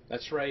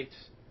 That's right.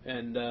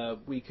 And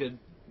we could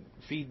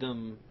feed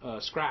them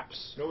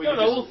scraps.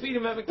 We'll feed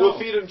them at We'll McDonald's.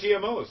 feed them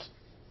GMOs.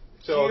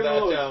 So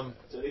GMOs.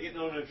 So they get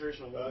no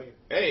nutritional value.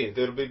 Hey,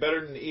 that'll be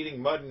better than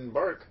eating mud and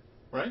bark,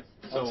 right?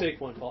 I'll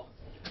take one, Paul.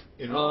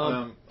 You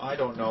know, I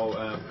don't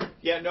know.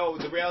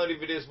 The reality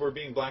of it is we're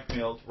being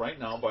blackmailed right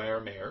now by our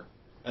mayor,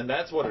 and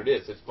that's what it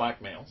is. It's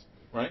blackmail,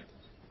 right?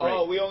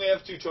 Oh, we only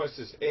have two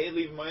choices: A,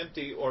 leave them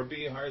empty, or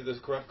B, hire those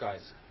corrupt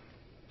guys.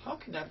 How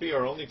can that be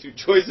our only two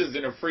choices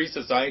in a free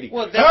society?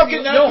 Well, how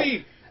can that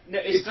be? No,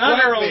 it's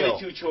not our only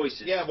two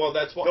choices. Yeah, well,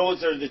 that's what.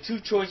 Those are the two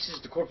choices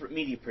the corporate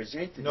media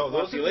presented the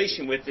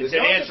population with. It's an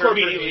an answer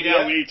immediately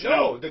now. We need to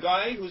know. The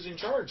guy who's in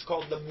charge,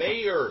 called the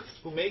mayor,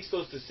 who makes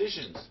those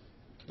decisions.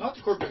 Not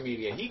the corporate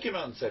media. He came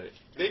out and said it.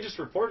 They just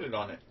reported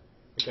on it.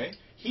 Okay?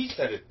 He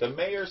said it. The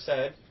mayor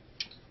said,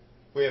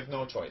 we have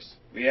no choice.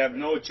 We have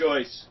no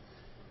choice.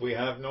 We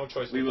have no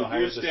choice. We will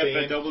hire step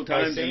at double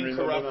times my same and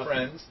corrupt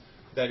friends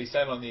that he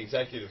sat on the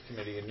executive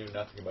committee and knew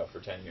nothing about for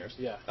 10 years.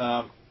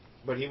 Yeah.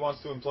 But he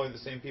wants to employ the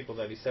same people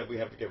that he said we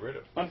have to get rid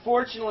of.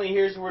 Unfortunately,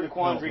 here's where the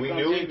quandary comes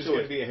into it. We knew he was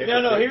going to be a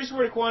hypocrite. No, here's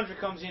where the quandary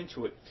comes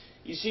into it.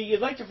 You see, you'd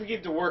like to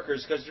forgive the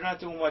workers because they're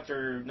not doing what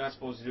they're not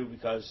supposed to do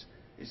because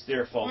it's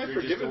their fault. Why They're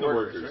just forgiving the the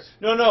workers. workers?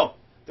 Right? No.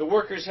 The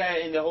workers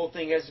and the whole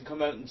thing hasn't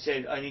come out and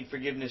said, I need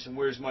forgiveness and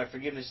where's my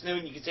forgiveness?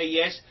 Then you can say,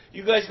 yes,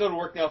 you guys go to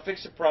work now,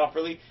 fix it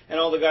properly, and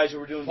all the guys who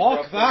were doing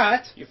Fuck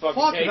that. You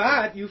fucking Fuck take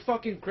that. them. You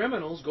fucking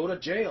criminals go to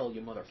jail,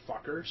 you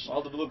motherfuckers.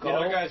 All the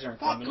blue-collar guys aren't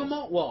fuck criminals. them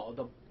all.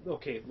 Well,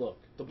 okay, look.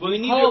 The we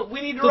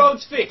need the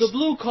roads fixed. The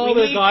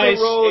blue-collar guys,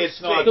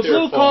 it's not the their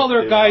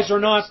blue-collar fault, guys are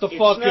not the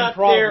fucking not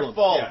problem. Their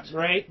fault. Yeah.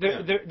 Right?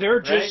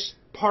 They're just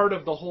part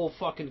of the whole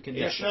fucking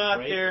condition. It's not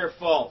right? their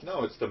fault.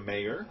 No, it's the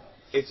mayor.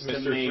 It's the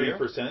Mr. mayor.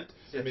 3%.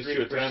 It's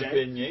Mr. 3%.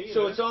 Trampigny.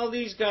 So it's all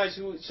these guys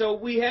who... So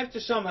we have to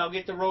somehow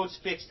get the roads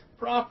fixed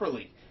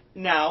properly.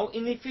 Now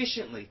and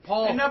efficiently.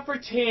 Paul. And not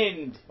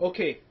pretend.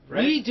 Okay,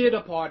 Right? we did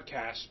a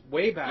podcast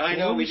way back I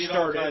know, when we did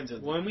all kinds started.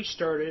 of them. When we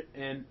started,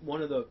 and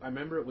I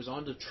remember it was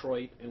on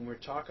Detroit, and we're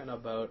talking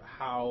about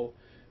how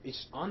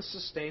it's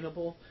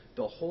unsustainable.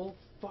 The whole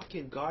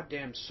fucking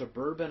goddamn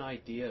suburban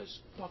ideas,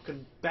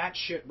 fucking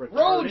batshit retarded.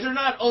 Roads are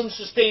not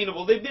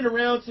unsustainable. They've been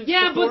around since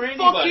yeah, before but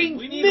anybody. fucking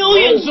We need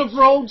millions roads. of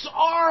roads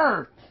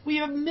are. We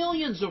have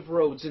millions of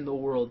roads in the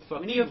world.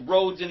 We need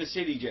roads in the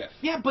city, Jeff.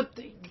 Yeah, but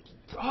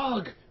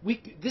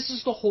this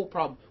is the whole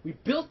problem. We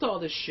built all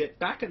this shit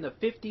back in the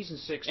 50s and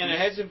 60s. And it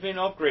hasn't been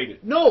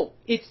upgraded. No,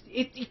 it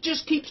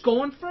just keeps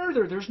going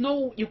further.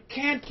 You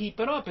can't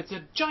keep it up. It's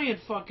a giant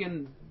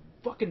fucking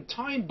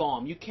time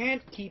bomb. You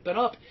can't keep it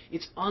up.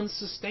 It's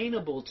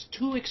unsustainable. It's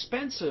too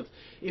expensive.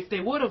 If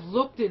they would have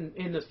looked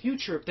in the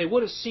future, if they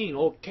would have seen,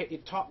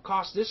 it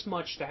costs this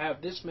much to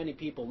have this many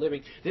people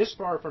living this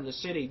far from the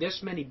city,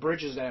 this many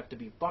bridges that have to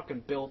be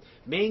fucking built,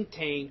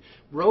 maintained,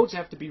 roads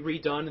have to be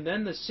redone, and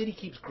then the city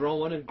keeps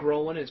growing and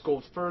growing, and it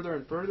goes further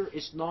and further.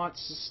 It's not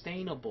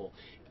sustainable.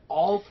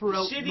 All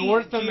throughout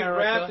North America.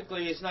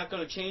 Geographically, it's not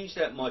going to change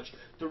that much.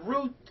 The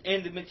route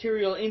and the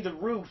material in the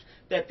route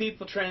that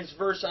people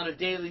transverse on a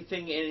daily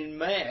thing and in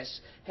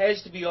mass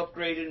has to be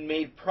upgraded and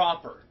made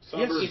proper.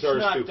 Suburbs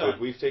are stupid.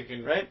 We've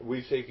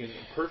taken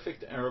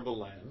perfect arable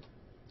land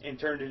and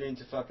turned it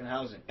into fucking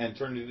housing. And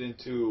turned it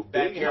into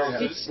Big big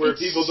houses where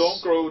people don't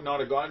grow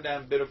not a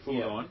goddamn bit of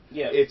food on.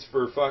 Yeah. It's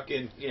for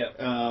fucking...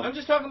 I'm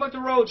just talking about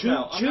the roads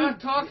now. I'm not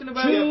talking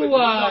about... Two-car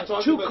He's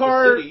talking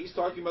about the city. He's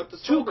talking about the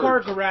suburbs.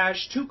 Two-car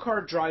garage,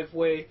 two-car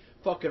driveway,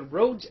 fucking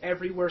roads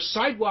everywhere,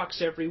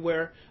 sidewalks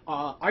everywhere.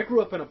 I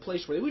grew up in a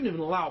place where they wouldn't even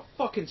allow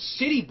fucking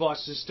city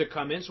buses to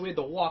come in, so we had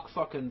to walk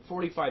fucking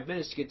 45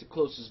 minutes to get the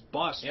closest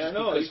bus. Yeah, I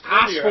know. Because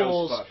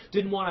assholes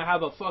didn't want to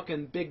have a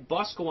fucking big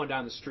bus going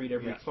down the street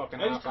every fucking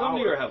half hour. Come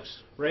to your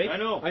house. Right? I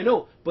know. I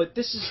know, but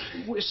this is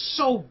it's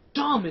so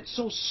dumb. It's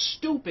so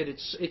stupid.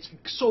 It's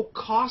so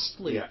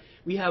costly. Yeah.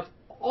 We have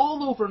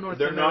all over North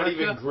They're America.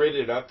 not even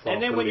gridded up properly.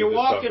 And then when you're the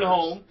walking suburbs.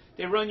 home,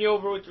 they run you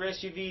over with their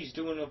SUVs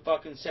doing a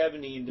fucking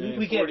 70 in the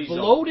we 40 get zone.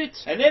 bloated.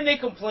 And then they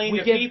complain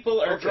that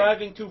people are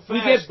driving too fast.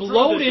 We get through the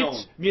bloated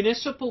zone.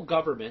 municipal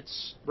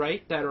governments,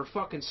 right, that are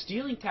fucking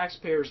stealing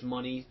taxpayers'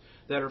 money,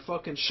 that are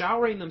fucking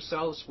showering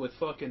themselves with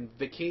fucking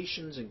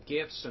vacations and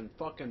gifts and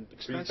fucking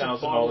expensive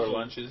 $3,000 bottles.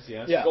 lunches,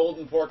 yes. Yeah.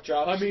 Golden pork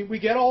chops. I mean, we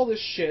get all this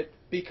shit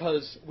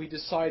because we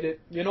decided,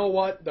 you know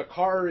what, the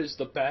car is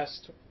the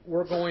best.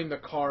 We're going the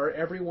car.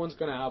 Everyone's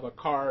going to have a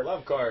car.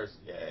 Love cars.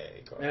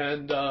 Yay, cars.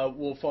 And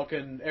we'll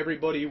fucking,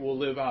 everybody will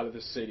live out of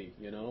the city,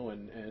 you know,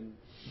 and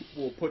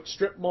we'll put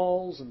strip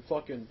malls and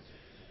fucking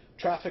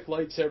traffic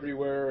lights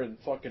everywhere and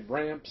fucking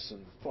ramps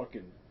and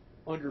fucking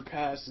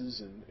underpasses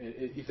and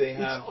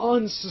it's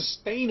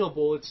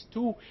unsustainable.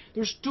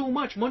 There's too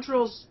much.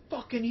 Montreal's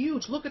fucking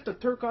huge. Look at the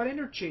Turcotte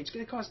interchange. It's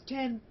going to cost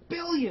 $10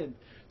 billion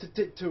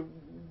to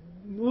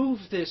move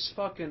this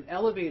fucking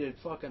elevated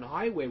fucking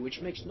highway, which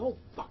makes no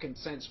fucking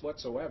sense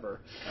whatsoever.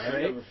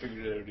 I never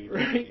figured it out either.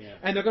 Right? Yeah.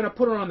 And they're going to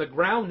put it on the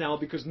ground now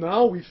because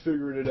now we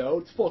figured it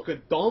out. It's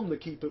fucking dumb to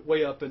keep it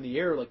way up in the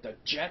air like the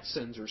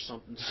Jetsons or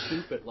something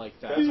stupid like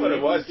that. That's what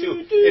it was,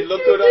 too. It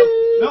looked good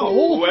on... No,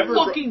 the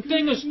whole fucking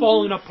thing is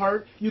falling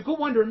apart. You go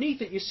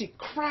underneath it, you see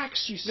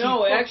cracks, you see No,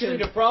 fucking... actually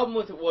the problem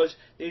with it was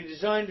they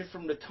designed it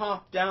from the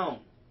top down.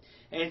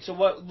 And so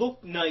what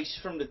looked nice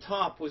from the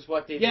top was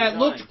what they designed. Yeah, it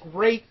looked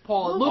great,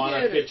 Paul. It looked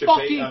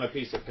on a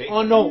piece of paper.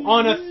 Oh no,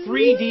 on a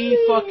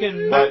 3D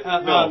fucking...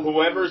 no,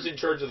 whoever's in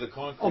charge of the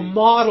concrete... A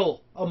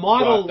model.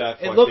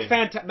 It looked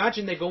fantastic.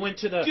 Imagine they go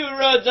into the... 2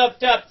 roads up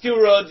top,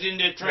 2 roads in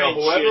the trench.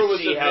 No, whoever was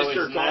the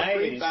Mr.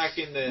 Concrete back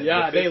in the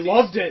Yeah, the 50s, they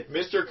loved it.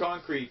 Mr.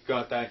 Concrete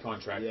got that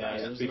contract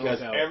passed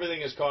because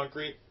everything is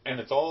concrete and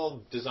it's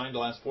all designed to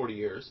last 40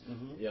 years.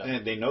 Mm-hmm. Yeah.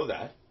 And they know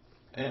that.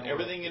 And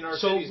everything in our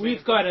So cities...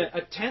 we've got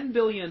a $10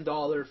 billion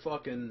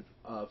fucking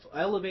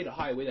elevated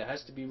highway that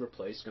has to be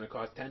replaced. It's going to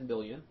cost $10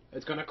 billion.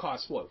 It's going to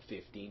cost, what,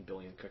 $15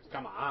 billion?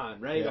 Come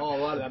on, right? Yeah. A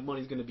lot of that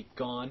money's going to be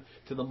gone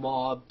to the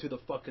mob, to the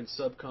fucking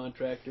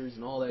subcontractors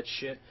and all that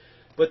shit.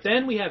 But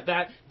then we have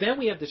that. Then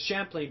we have the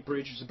Champlain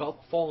Bridge, which is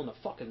about to fall in the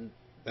fucking...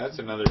 That's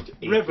another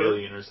 $8 river,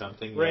 billion or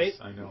something. Right?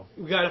 Yes, I know.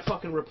 We got to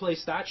fucking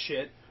replace that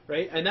shit.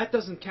 Right, and that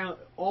doesn't count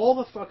all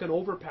the fucking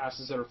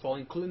overpasses that are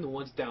falling, including the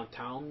ones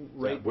downtown.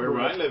 Right, yeah, where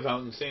I live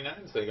out in St.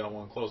 Anne's, they got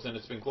one closed, and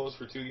it's been closed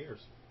for 2 years.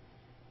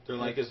 They're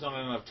like, it's not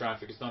enough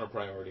traffic, it's not a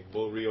priority.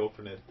 We'll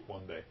reopen it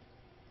one day.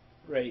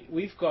 Right,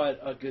 we've got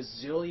a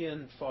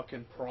gazillion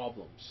fucking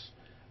problems.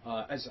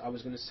 As I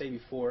was going to say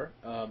before,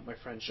 my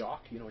friend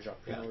Jacques, you know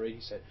Jacques Pinot, right?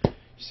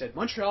 He said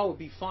Montreal would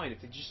be fine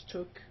if they just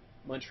took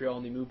Montreal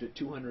and they moved it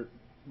 200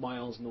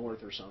 miles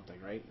north or something,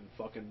 right, and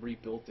fucking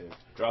rebuilt it.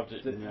 Dropped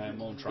it in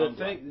Montreal. The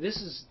thing,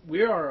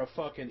 we are a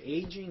fucking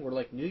aging. We're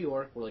like New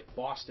York. We're like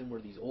Boston.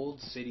 We're these old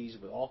cities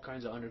with all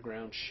kinds of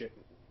underground shit,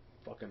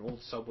 fucking old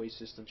subway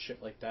systems,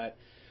 shit like that,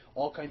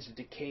 all kinds of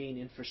decaying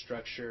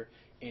infrastructure,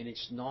 and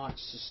it's not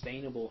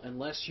sustainable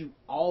unless you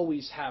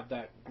always have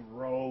that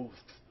growth,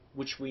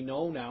 which we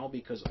know now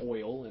because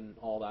oil and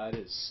all that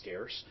is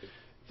scarce.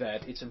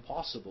 That it's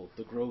impossible.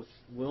 The growth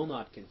will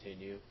not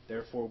continue.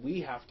 Therefore, we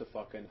have to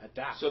fucking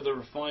adapt. So the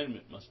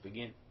refinement must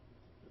begin.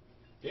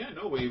 Yeah,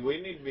 no, we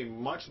need to be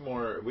much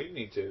more. We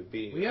need to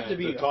be. We have to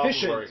be the top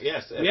efficient. Of our,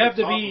 yes, we have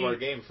to top be of our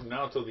game from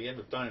now till the end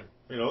of time.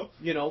 You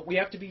know, we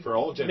have to be for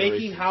all making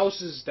generations.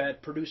 houses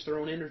that produce their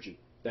own energy,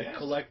 that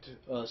collect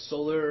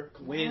solar,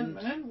 wind,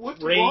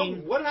 What's rain.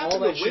 wrong? What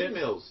happened all to that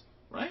windmills?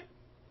 Right?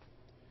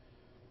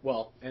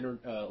 Well,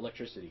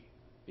 electricity.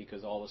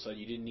 Because all of a sudden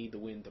you didn't need the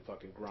wind to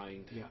fucking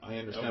grind. Yeah, I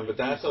understand, but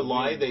that's a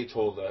lie they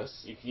told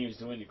us. You can use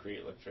the wind to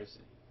create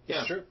electricity. Yeah,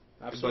 it's true.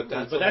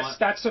 Absolutely. But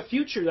that's the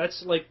future.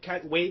 That's like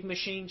wave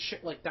machine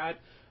shit like that.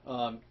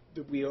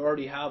 We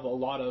already have a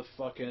lot of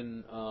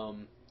fucking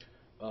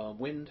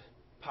wind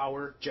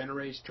power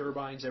generators,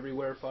 turbines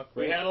everywhere.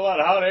 We had a lot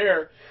of hot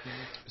air.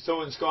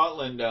 So in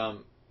Scotland,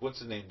 what's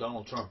his name?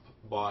 Donald Trump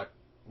bought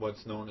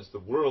what's known as the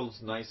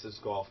world's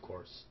nicest golf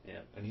course. Yeah.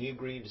 And he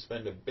agreed to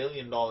spend $1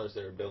 billion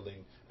there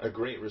building a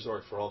great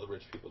resort for all the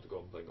rich people to go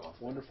and play golf.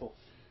 Wonderful.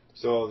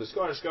 So the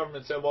Scottish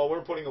government said, well,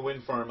 we're putting a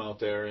wind farm out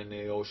there in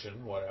the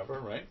ocean,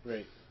 whatever, right?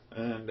 Right.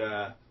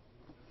 And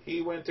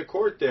he went to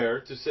court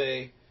there to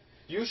say,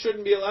 you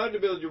shouldn't be allowed to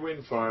build your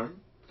wind farm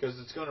because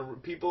it's going to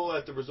people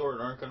at the resort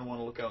aren't going to want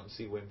to look out and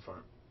see wind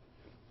farm.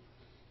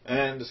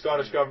 And the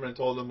Scottish government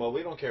told them, well,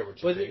 we don't care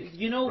what you think.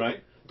 You know,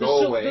 right?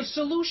 Go away. The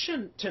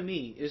solution to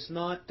me is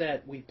not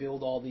that we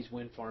build all these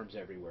wind farms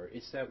everywhere.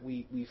 It's that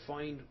we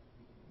find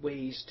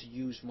ways to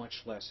use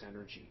much less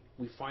energy.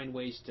 We find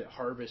ways to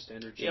harvest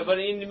energy. Yeah, but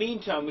in the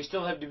meantime, we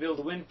still have to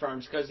build wind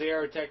farms because they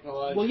are a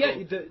technological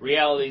the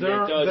reality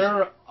that does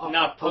they're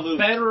not pollute. a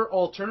better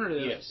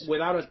alternative, Yes.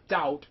 without a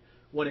doubt,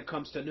 when it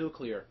comes to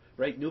nuclear.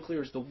 Right?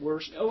 Nuclear is the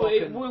worst.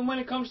 When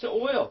it comes to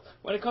oil,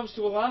 when it comes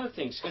to a lot of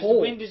things, because the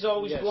wind is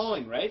always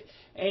blowing, right?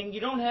 And you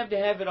don't have to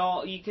have it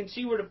all. You can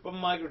see where the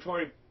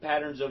migratory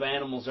patterns of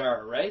animals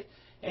are, right?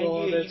 And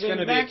it's going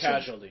to be a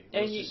casualty.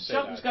 And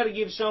something's got to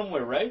give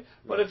somewhere, right?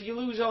 But if you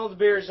lose all the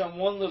bears on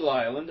one little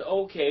island,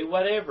 okay,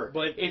 whatever.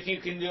 But if you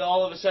can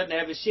all of a sudden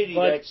have a city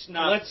that's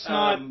not,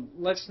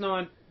 let's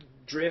not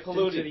drift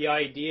polluted. into the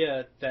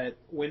idea that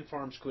wind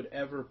farms could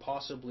ever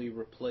possibly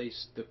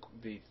replace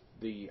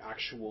the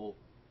actual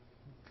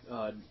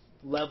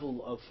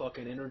level of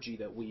fucking energy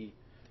that we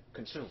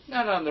consume.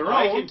 Not on their own.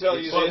 I can tell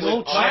you but this.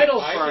 no tidal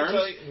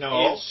farms,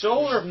 no, and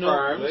solar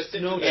farms,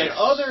 and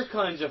other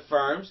kinds of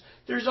farms.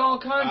 There's all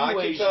kinds of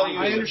ways.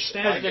 I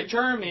understand. The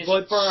term is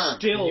but farm.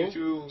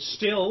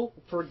 Still,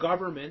 for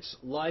governments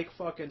like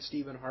fucking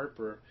Stephen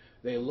Harper,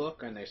 they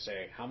look and they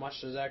say, how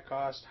much does that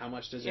cost? How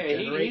much does it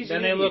generate?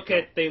 Then they look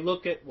at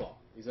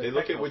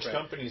which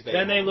companies they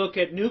Then they own. look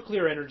at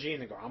nuclear energy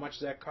and they go, how much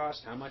does that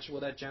cost? How much will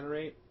that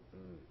generate?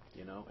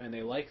 You know, and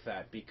they like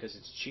that because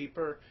it's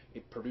cheaper,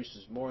 it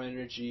produces more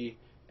energy,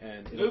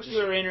 and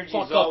nuclear energy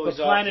fuck is up always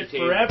the planet off the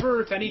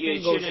table. If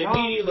anything goes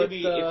wrong.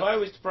 If I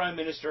was the prime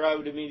minister, I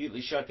would immediately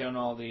shut down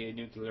all the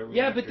nuclear reactors.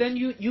 Yeah, but then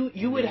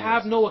you would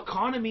have no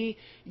economy.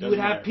 You would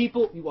have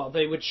people. Well,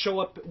 they would show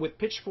up with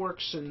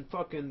pitchforks and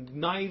fucking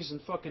knives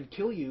and fucking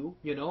kill you.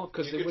 You know,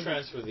 because they would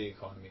transfer the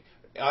economy.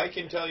 I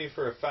can tell you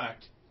for a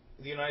fact,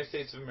 the United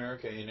States of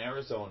America in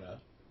Arizona,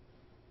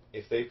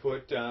 if they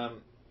put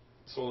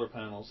solar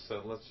panels,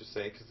 let's just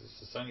say, because it's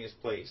the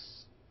sunniest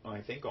place,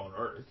 I think, on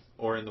Earth,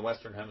 or in the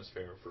Western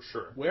Hemisphere for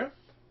sure. Where?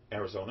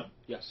 Arizona.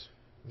 Yes.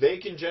 They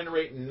can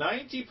generate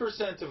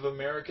 90% of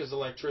America's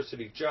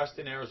electricity just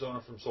in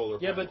Arizona from solar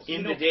panels. Yeah, but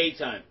in the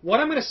daytime. What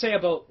I want to say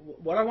about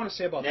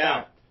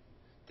that.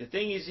 The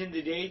thing is in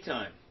the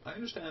daytime. I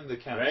understand the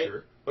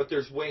capture, but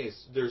there's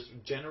ways. There's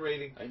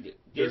generating.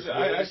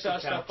 I saw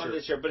stuff on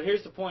this chart, but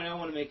here's the point I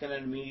want to make on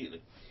that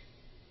immediately.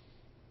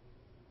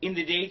 In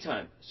the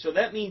daytime. So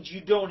that means you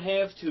don't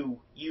have to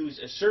use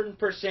a certain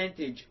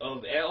percentage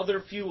of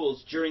other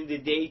fuels during the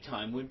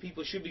daytime when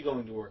people should be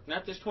going to work.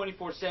 Not this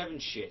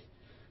 24/7 shit,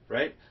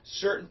 right?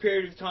 Certain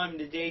period of time in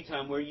the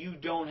daytime where you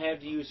don't have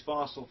to use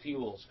fossil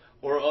fuels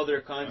or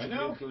other kinds of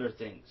nuclear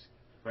things,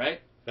 right?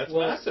 That's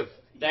massive.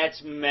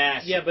 That's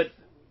massive. Yeah, but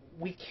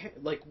we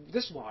can't, like,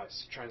 this is what I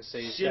was trying to say.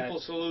 Is simple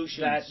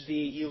solutions that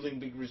yielding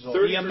big results.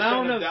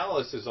 30% of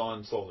Dallas is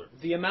on solar.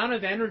 The amount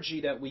of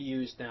energy that we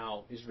use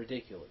now is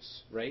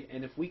ridiculous, right?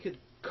 And if we could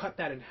cut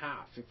that in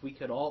half, if we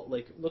could all,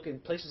 like, look in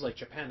places like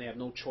Japan, they have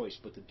no choice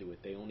but to do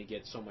it. They only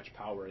get so much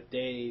power a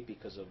day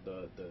because of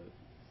the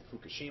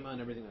Fukushima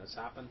and everything that's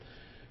happened,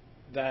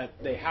 that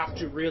they have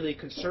to really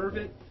conserve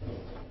it.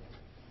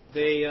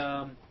 They,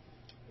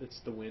 it's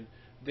the wind.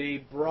 They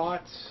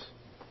brought,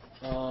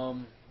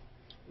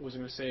 what was I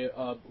going to say?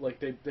 Like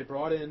they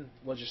brought in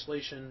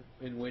legislation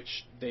in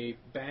which they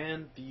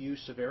banned the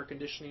use of air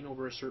conditioning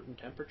over a certain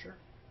temperature,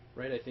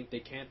 right? I think they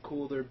can't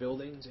cool their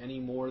buildings any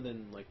more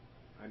than, like,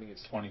 I think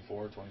it's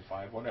 24,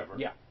 25, whatever.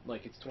 Yeah,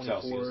 like it's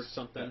 24 Celsius. or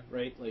something,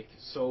 right? Like,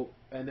 so,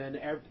 and then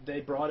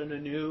they brought in a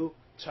new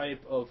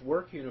type of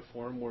work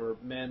uniform where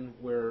men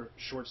wear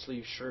short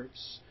sleeve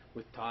shirts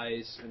with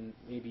ties and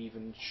maybe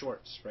even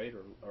shorts, right,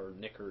 or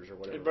knickers or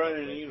whatever. They brought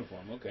in a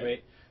uniform, okay.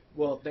 Right.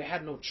 Well, they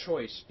had no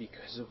choice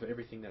because of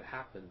everything that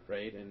happened,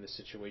 right, and the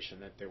situation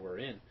that they were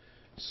in.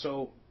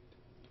 So,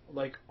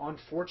 like,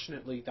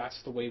 unfortunately,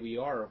 that's the way we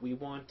are. We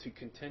want to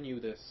continue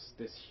this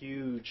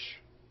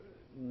huge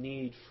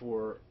need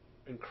for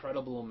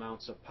incredible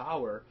amounts of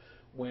power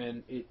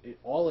when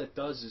all it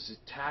does is it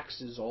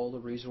taxes all the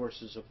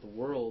resources of the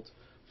world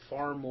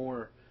far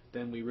more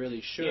than we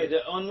really should. Yeah,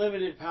 the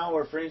unlimited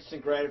power for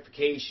instant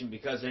gratification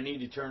because I need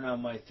to turn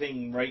on my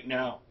thing right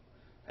now.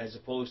 As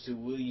opposed to,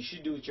 well, you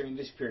should do it during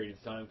this period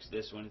of time because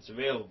that's when it's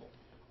available.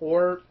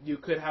 Or you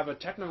could have a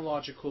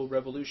technological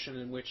revolution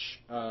in which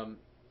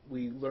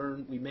we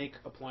make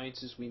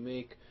appliances, we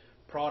make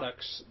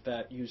products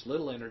that use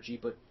little energy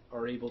but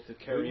are able to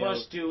carry out. We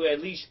must do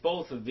at least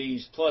both of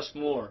these plus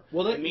more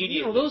immediately.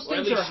 You know, those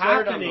things are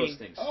happening. those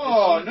things.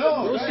 Oh,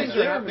 no. Those things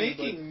they're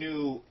making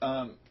new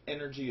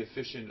energy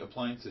efficient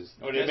appliances.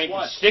 Oh, they're making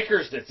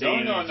stickers that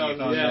say No.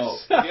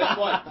 Yes. Guess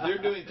what?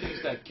 They're doing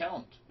things that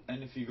count.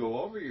 And if you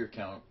go over your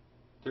count,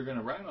 they're going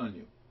to rat on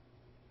you.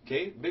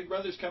 Okay? Big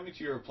Brother's coming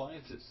to your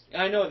appliances.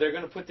 I know. They're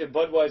going to put the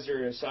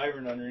Budweiser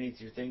siren underneath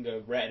your thing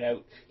to rat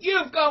out.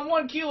 You've got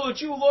 1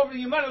 kilojoule over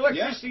the amount of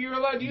electricity you're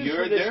allowed to use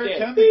for this day. They're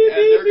coming, and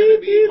they're going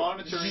to be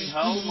monitoring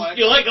how much...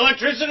 You like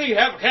electricity?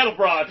 Have a cattle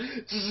prod.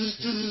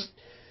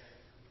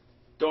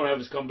 Don't have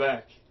us come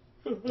back.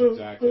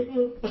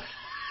 Exactly.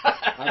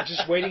 I'm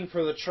just waiting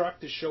for the truck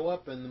to show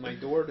up and my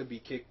door to be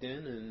kicked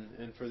in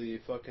and for the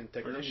fucking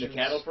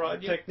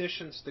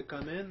technicians to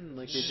come in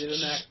like they did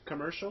in that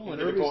commercial.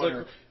 And everybody's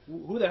like,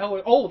 who the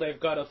hell? Oh, they've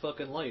got a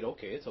fucking light.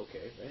 Okay, it's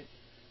okay, right?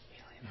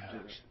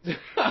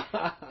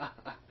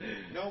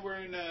 No, we're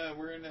in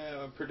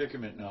a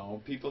predicament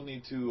now. People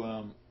need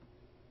to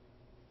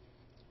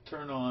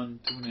tune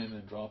in,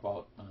 and drop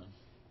out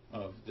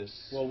of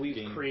this. Well, we've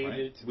game,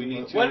 created. Right? We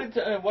need to.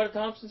 What did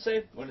Thompson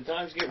say? When the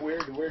times get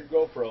weird, the weird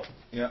go pro.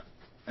 Yeah.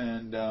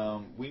 And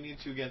we need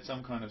to get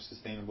some kind of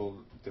sustainable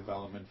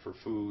development for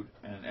food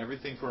and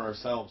everything for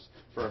ourselves,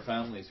 for our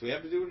families. We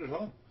have to do it at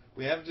home.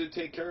 We have to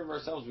take care of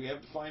ourselves. We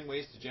have to find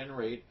ways to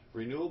generate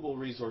renewable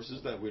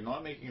resources that we're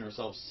not making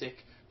ourselves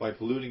sick by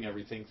polluting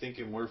everything,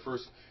 thinking we're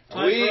first.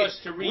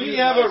 We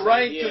have a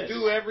right to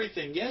do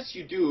everything. Yes,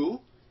 you do.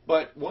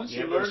 But once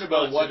you learn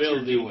about what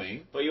you're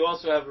doing, but you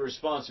also have a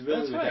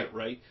responsibility with that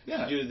right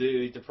yeah. to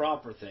do the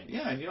proper thing.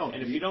 Yeah,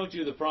 and if you don't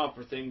do the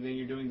proper thing, then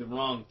you're doing the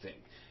wrong thing.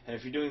 And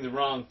if you're doing the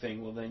wrong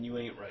thing, well, then you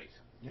ain't right.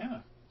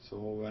 Yeah.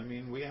 So, I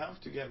mean, we have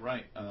to get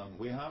right.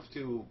 We have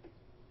to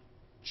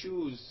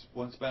choose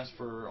what's best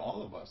for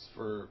all of us,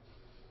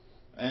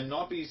 and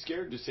not be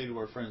scared to say to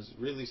our friends,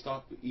 really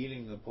stop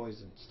eating the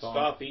poison.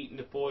 Stop eating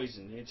the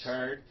poison. It's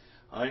hard.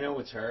 I know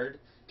it's hard.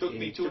 Took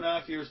me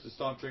 2.5 years to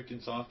stop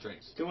drinking soft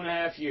drinks.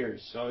 2.5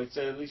 years. So it's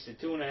at least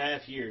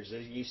 2.5 years.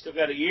 You still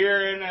got a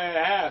year and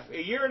a half.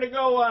 A year to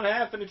go on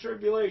half of the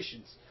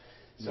tribulations.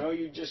 So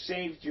you just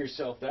saved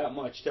yourself that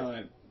much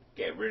time.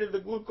 Get rid of the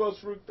glucose,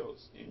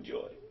 fructose.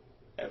 Enjoy.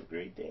 Have a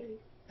great day.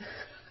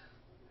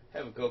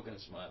 Have a Coke and a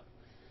smile.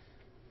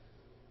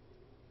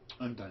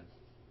 I'm done.